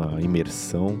exige uma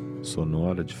imersão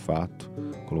sonora, de fato.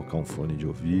 Colocar um fone de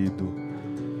ouvido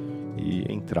e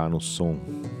entrar no som,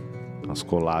 nas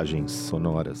colagens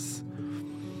sonoras.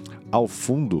 Ao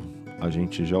fundo, a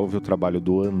gente já ouviu o trabalho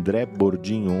do André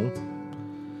Bordignon.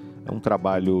 É um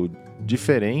trabalho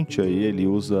diferente aí, ele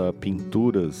usa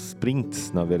pinturas,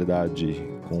 prints, na verdade,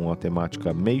 com a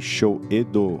temática Meisho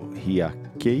Edo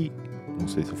Hyakei. Não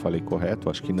sei se eu falei correto,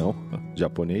 acho que não,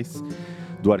 japonês,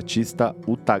 do artista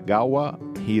Utagawa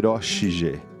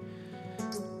Hiroshige.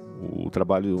 O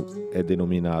trabalho é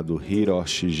denominado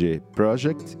Hiroshige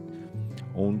Project,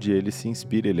 onde ele se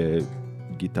inspira, ele é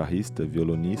guitarrista,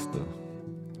 violonista,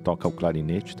 toca o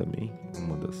clarinete também,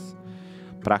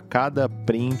 Para cada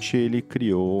print ele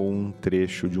criou um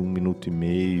trecho de 1,5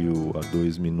 minuto a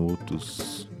 2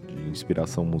 minutos de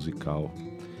inspiração musical.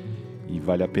 E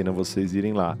vale a pena vocês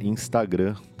irem lá,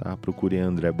 Instagram, tá? Procurem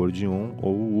André Bordignon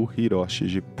ou o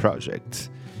Hiroshige Project.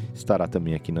 Estará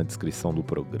também aqui na descrição do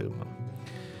programa.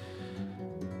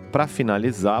 Para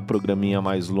finalizar, programinha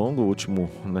mais longo, o último,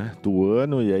 né, do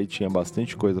ano, e aí tinha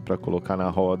bastante coisa para colocar na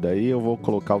roda aí, eu vou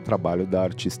colocar o trabalho da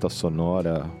artista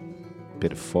sonora,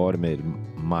 performer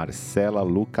Marcela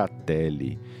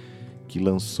Lucatelli, que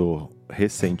lançou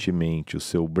recentemente o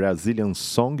seu Brazilian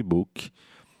Songbook,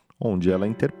 onde ela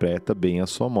interpreta bem a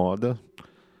sua moda,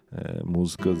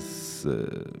 músicas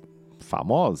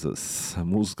famosas,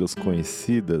 músicas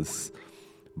conhecidas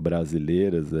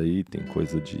brasileiras aí, tem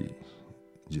coisa de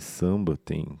samba,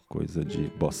 tem coisa de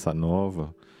bossa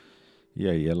nova, e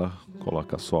aí ela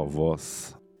coloca a sua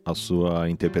voz, a sua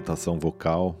interpretação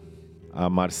vocal. A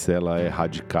Marcela é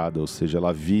radicada, ou seja,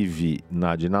 ela vive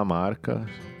na Dinamarca,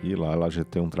 e lá ela já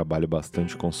tem um trabalho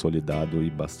bastante consolidado e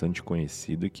bastante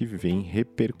conhecido e que vem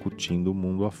repercutindo o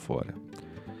mundo afora.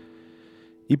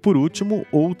 E por último,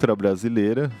 outra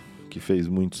brasileira que fez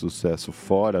muito sucesso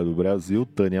fora do Brasil,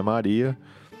 Tânia Maria,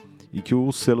 e que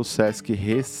o selo Sesc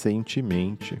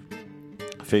recentemente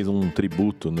fez um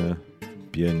tributo, né?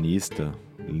 Pianista,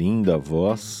 linda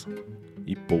voz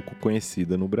e pouco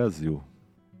conhecida no Brasil.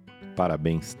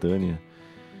 Parabéns, Tânia.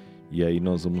 E aí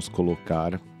nós vamos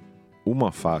colocar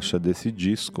uma faixa desse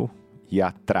disco,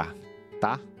 Yatra,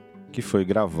 tá? Que foi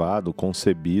gravado,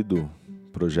 concebido,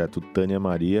 projeto Tânia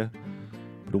Maria,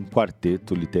 para um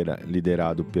quarteto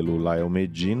liderado pelo Lael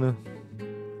Medina,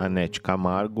 Anete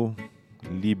Camargo,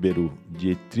 Líbero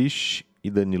Dietrich e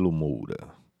Danilo Moura.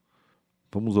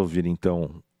 Vamos ouvir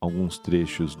então alguns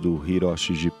trechos do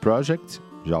Hiroshige Project,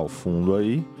 já ao fundo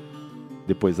aí.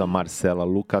 Depois a Marcela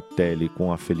Lucatelli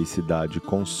com A Felicidade e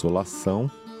Consolação.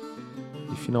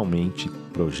 E finalmente,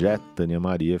 Projeto Tânia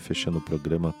Maria, fechando o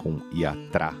programa com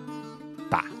Yatra,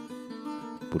 tá?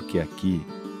 Porque aqui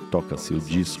toca-se o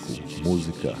disco,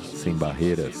 música sem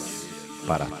barreiras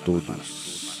para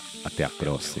todos. Até a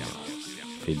próxima.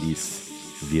 Feliz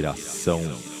Viração.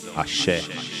 Axé.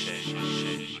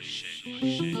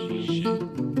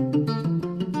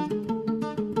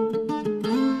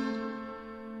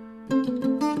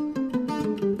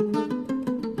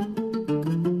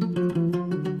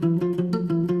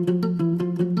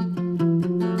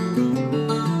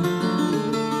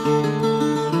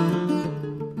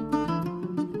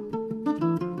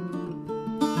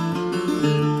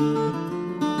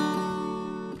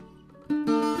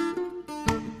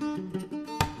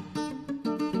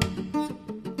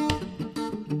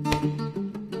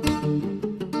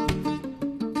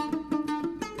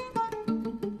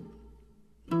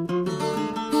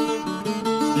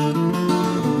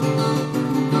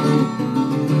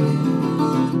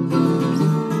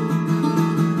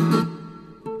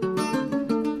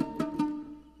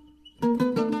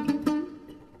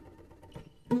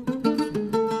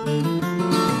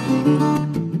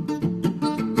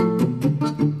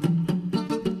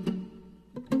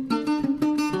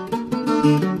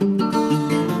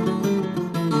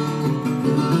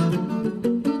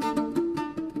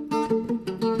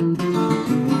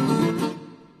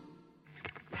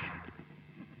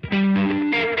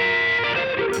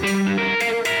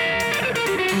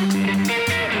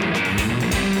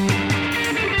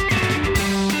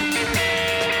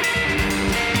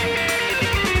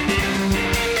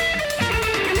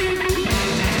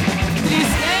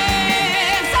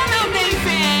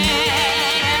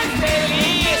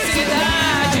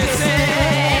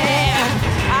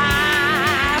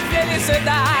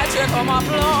 Como a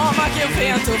pluma que o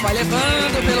vento vai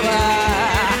levando pelo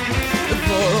ar.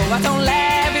 Voa tão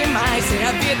leve, mas sem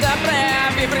a vida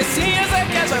breve. Precisa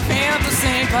que haja vento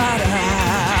sem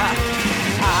parar.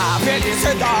 A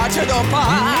felicidade do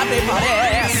pobre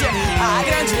parece a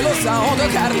grande ilusão do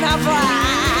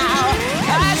carnaval.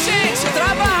 A gente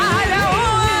trabalha o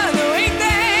ano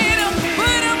inteiro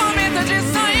por um momento de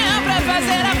sonho, pra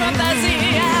fazer a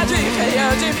fantasia de rei,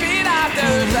 de pirata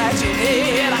ou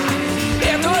jardineira.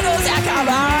 E tudo se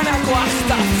acaba na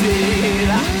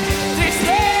quarta-feira.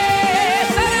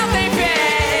 Tristeza não tem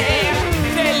fim,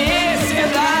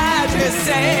 felicidade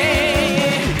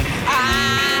sem. A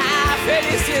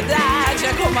felicidade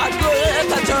é como a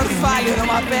gota de orvalho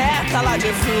numa pétala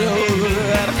de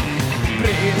flor.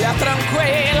 Brilha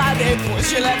tranquila, depois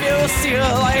de leve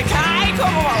oscila e cai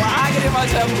como uma lágrima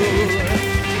de amor.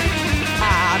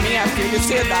 A minha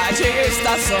felicidade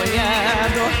está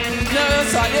sonhando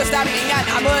nos olhos da minha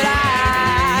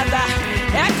namorada.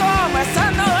 É como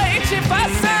essa noite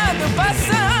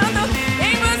passando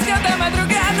em busca da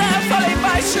madrugada. Falei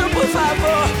baixo, por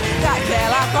favor,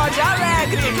 daquela acorde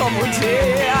alegre como o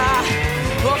dia,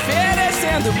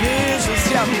 oferecendo beijos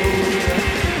de amor.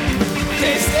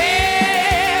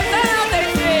 Tristeza não tem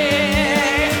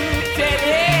fim,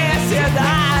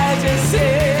 felicidade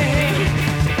sim.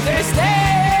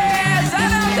 Tristeza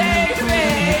não tem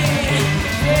fim,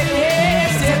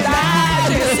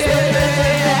 felicidade sim.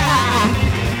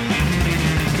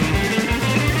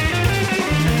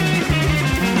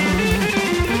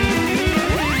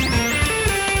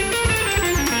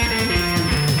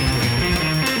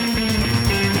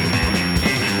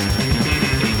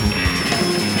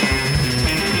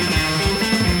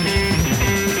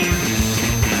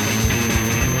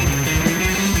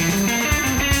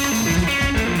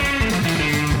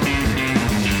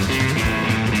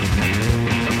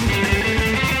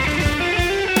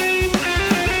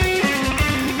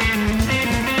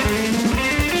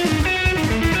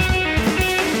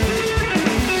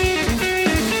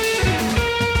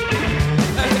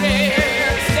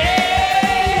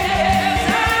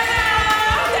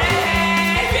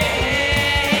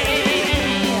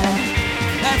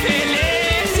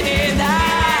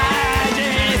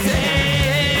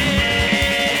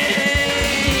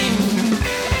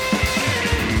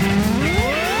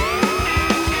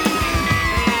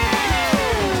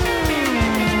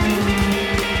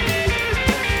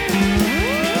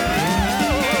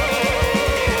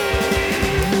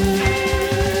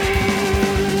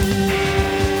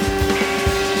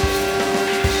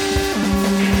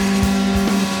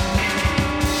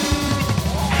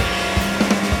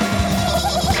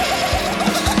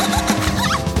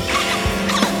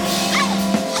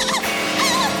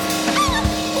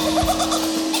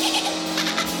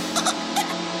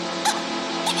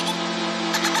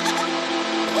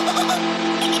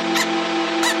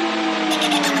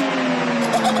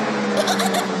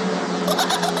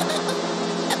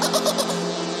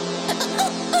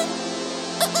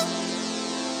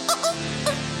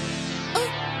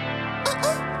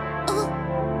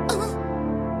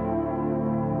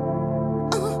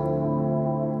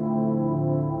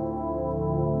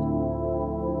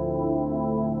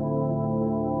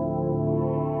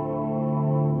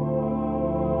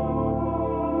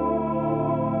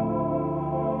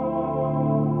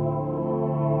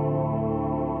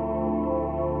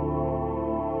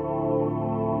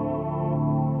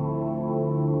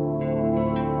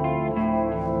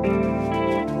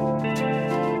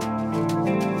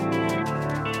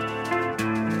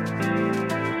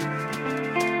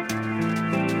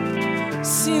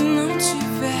 Se não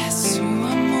tivesse o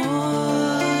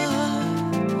amor,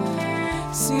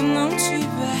 se não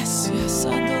tivesse essa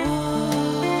dor,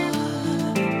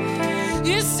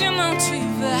 e se não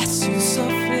tivesse o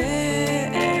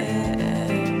sofrer,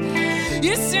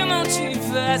 e se não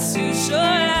tivesse o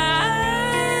chorar,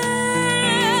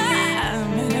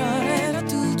 melhor era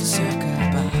tudo se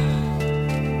acabar.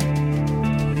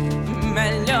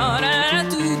 Melhor era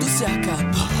tudo se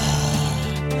acabar.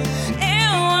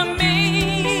 Eu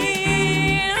amei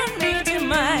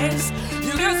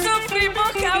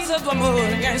do amor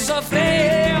ninguém sofreu.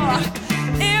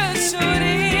 Eu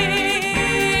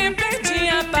chorei, perdi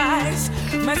a paz,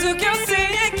 mas o que eu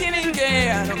sei é que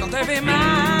ninguém nunca teve mais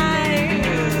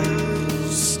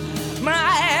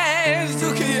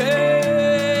do que eu.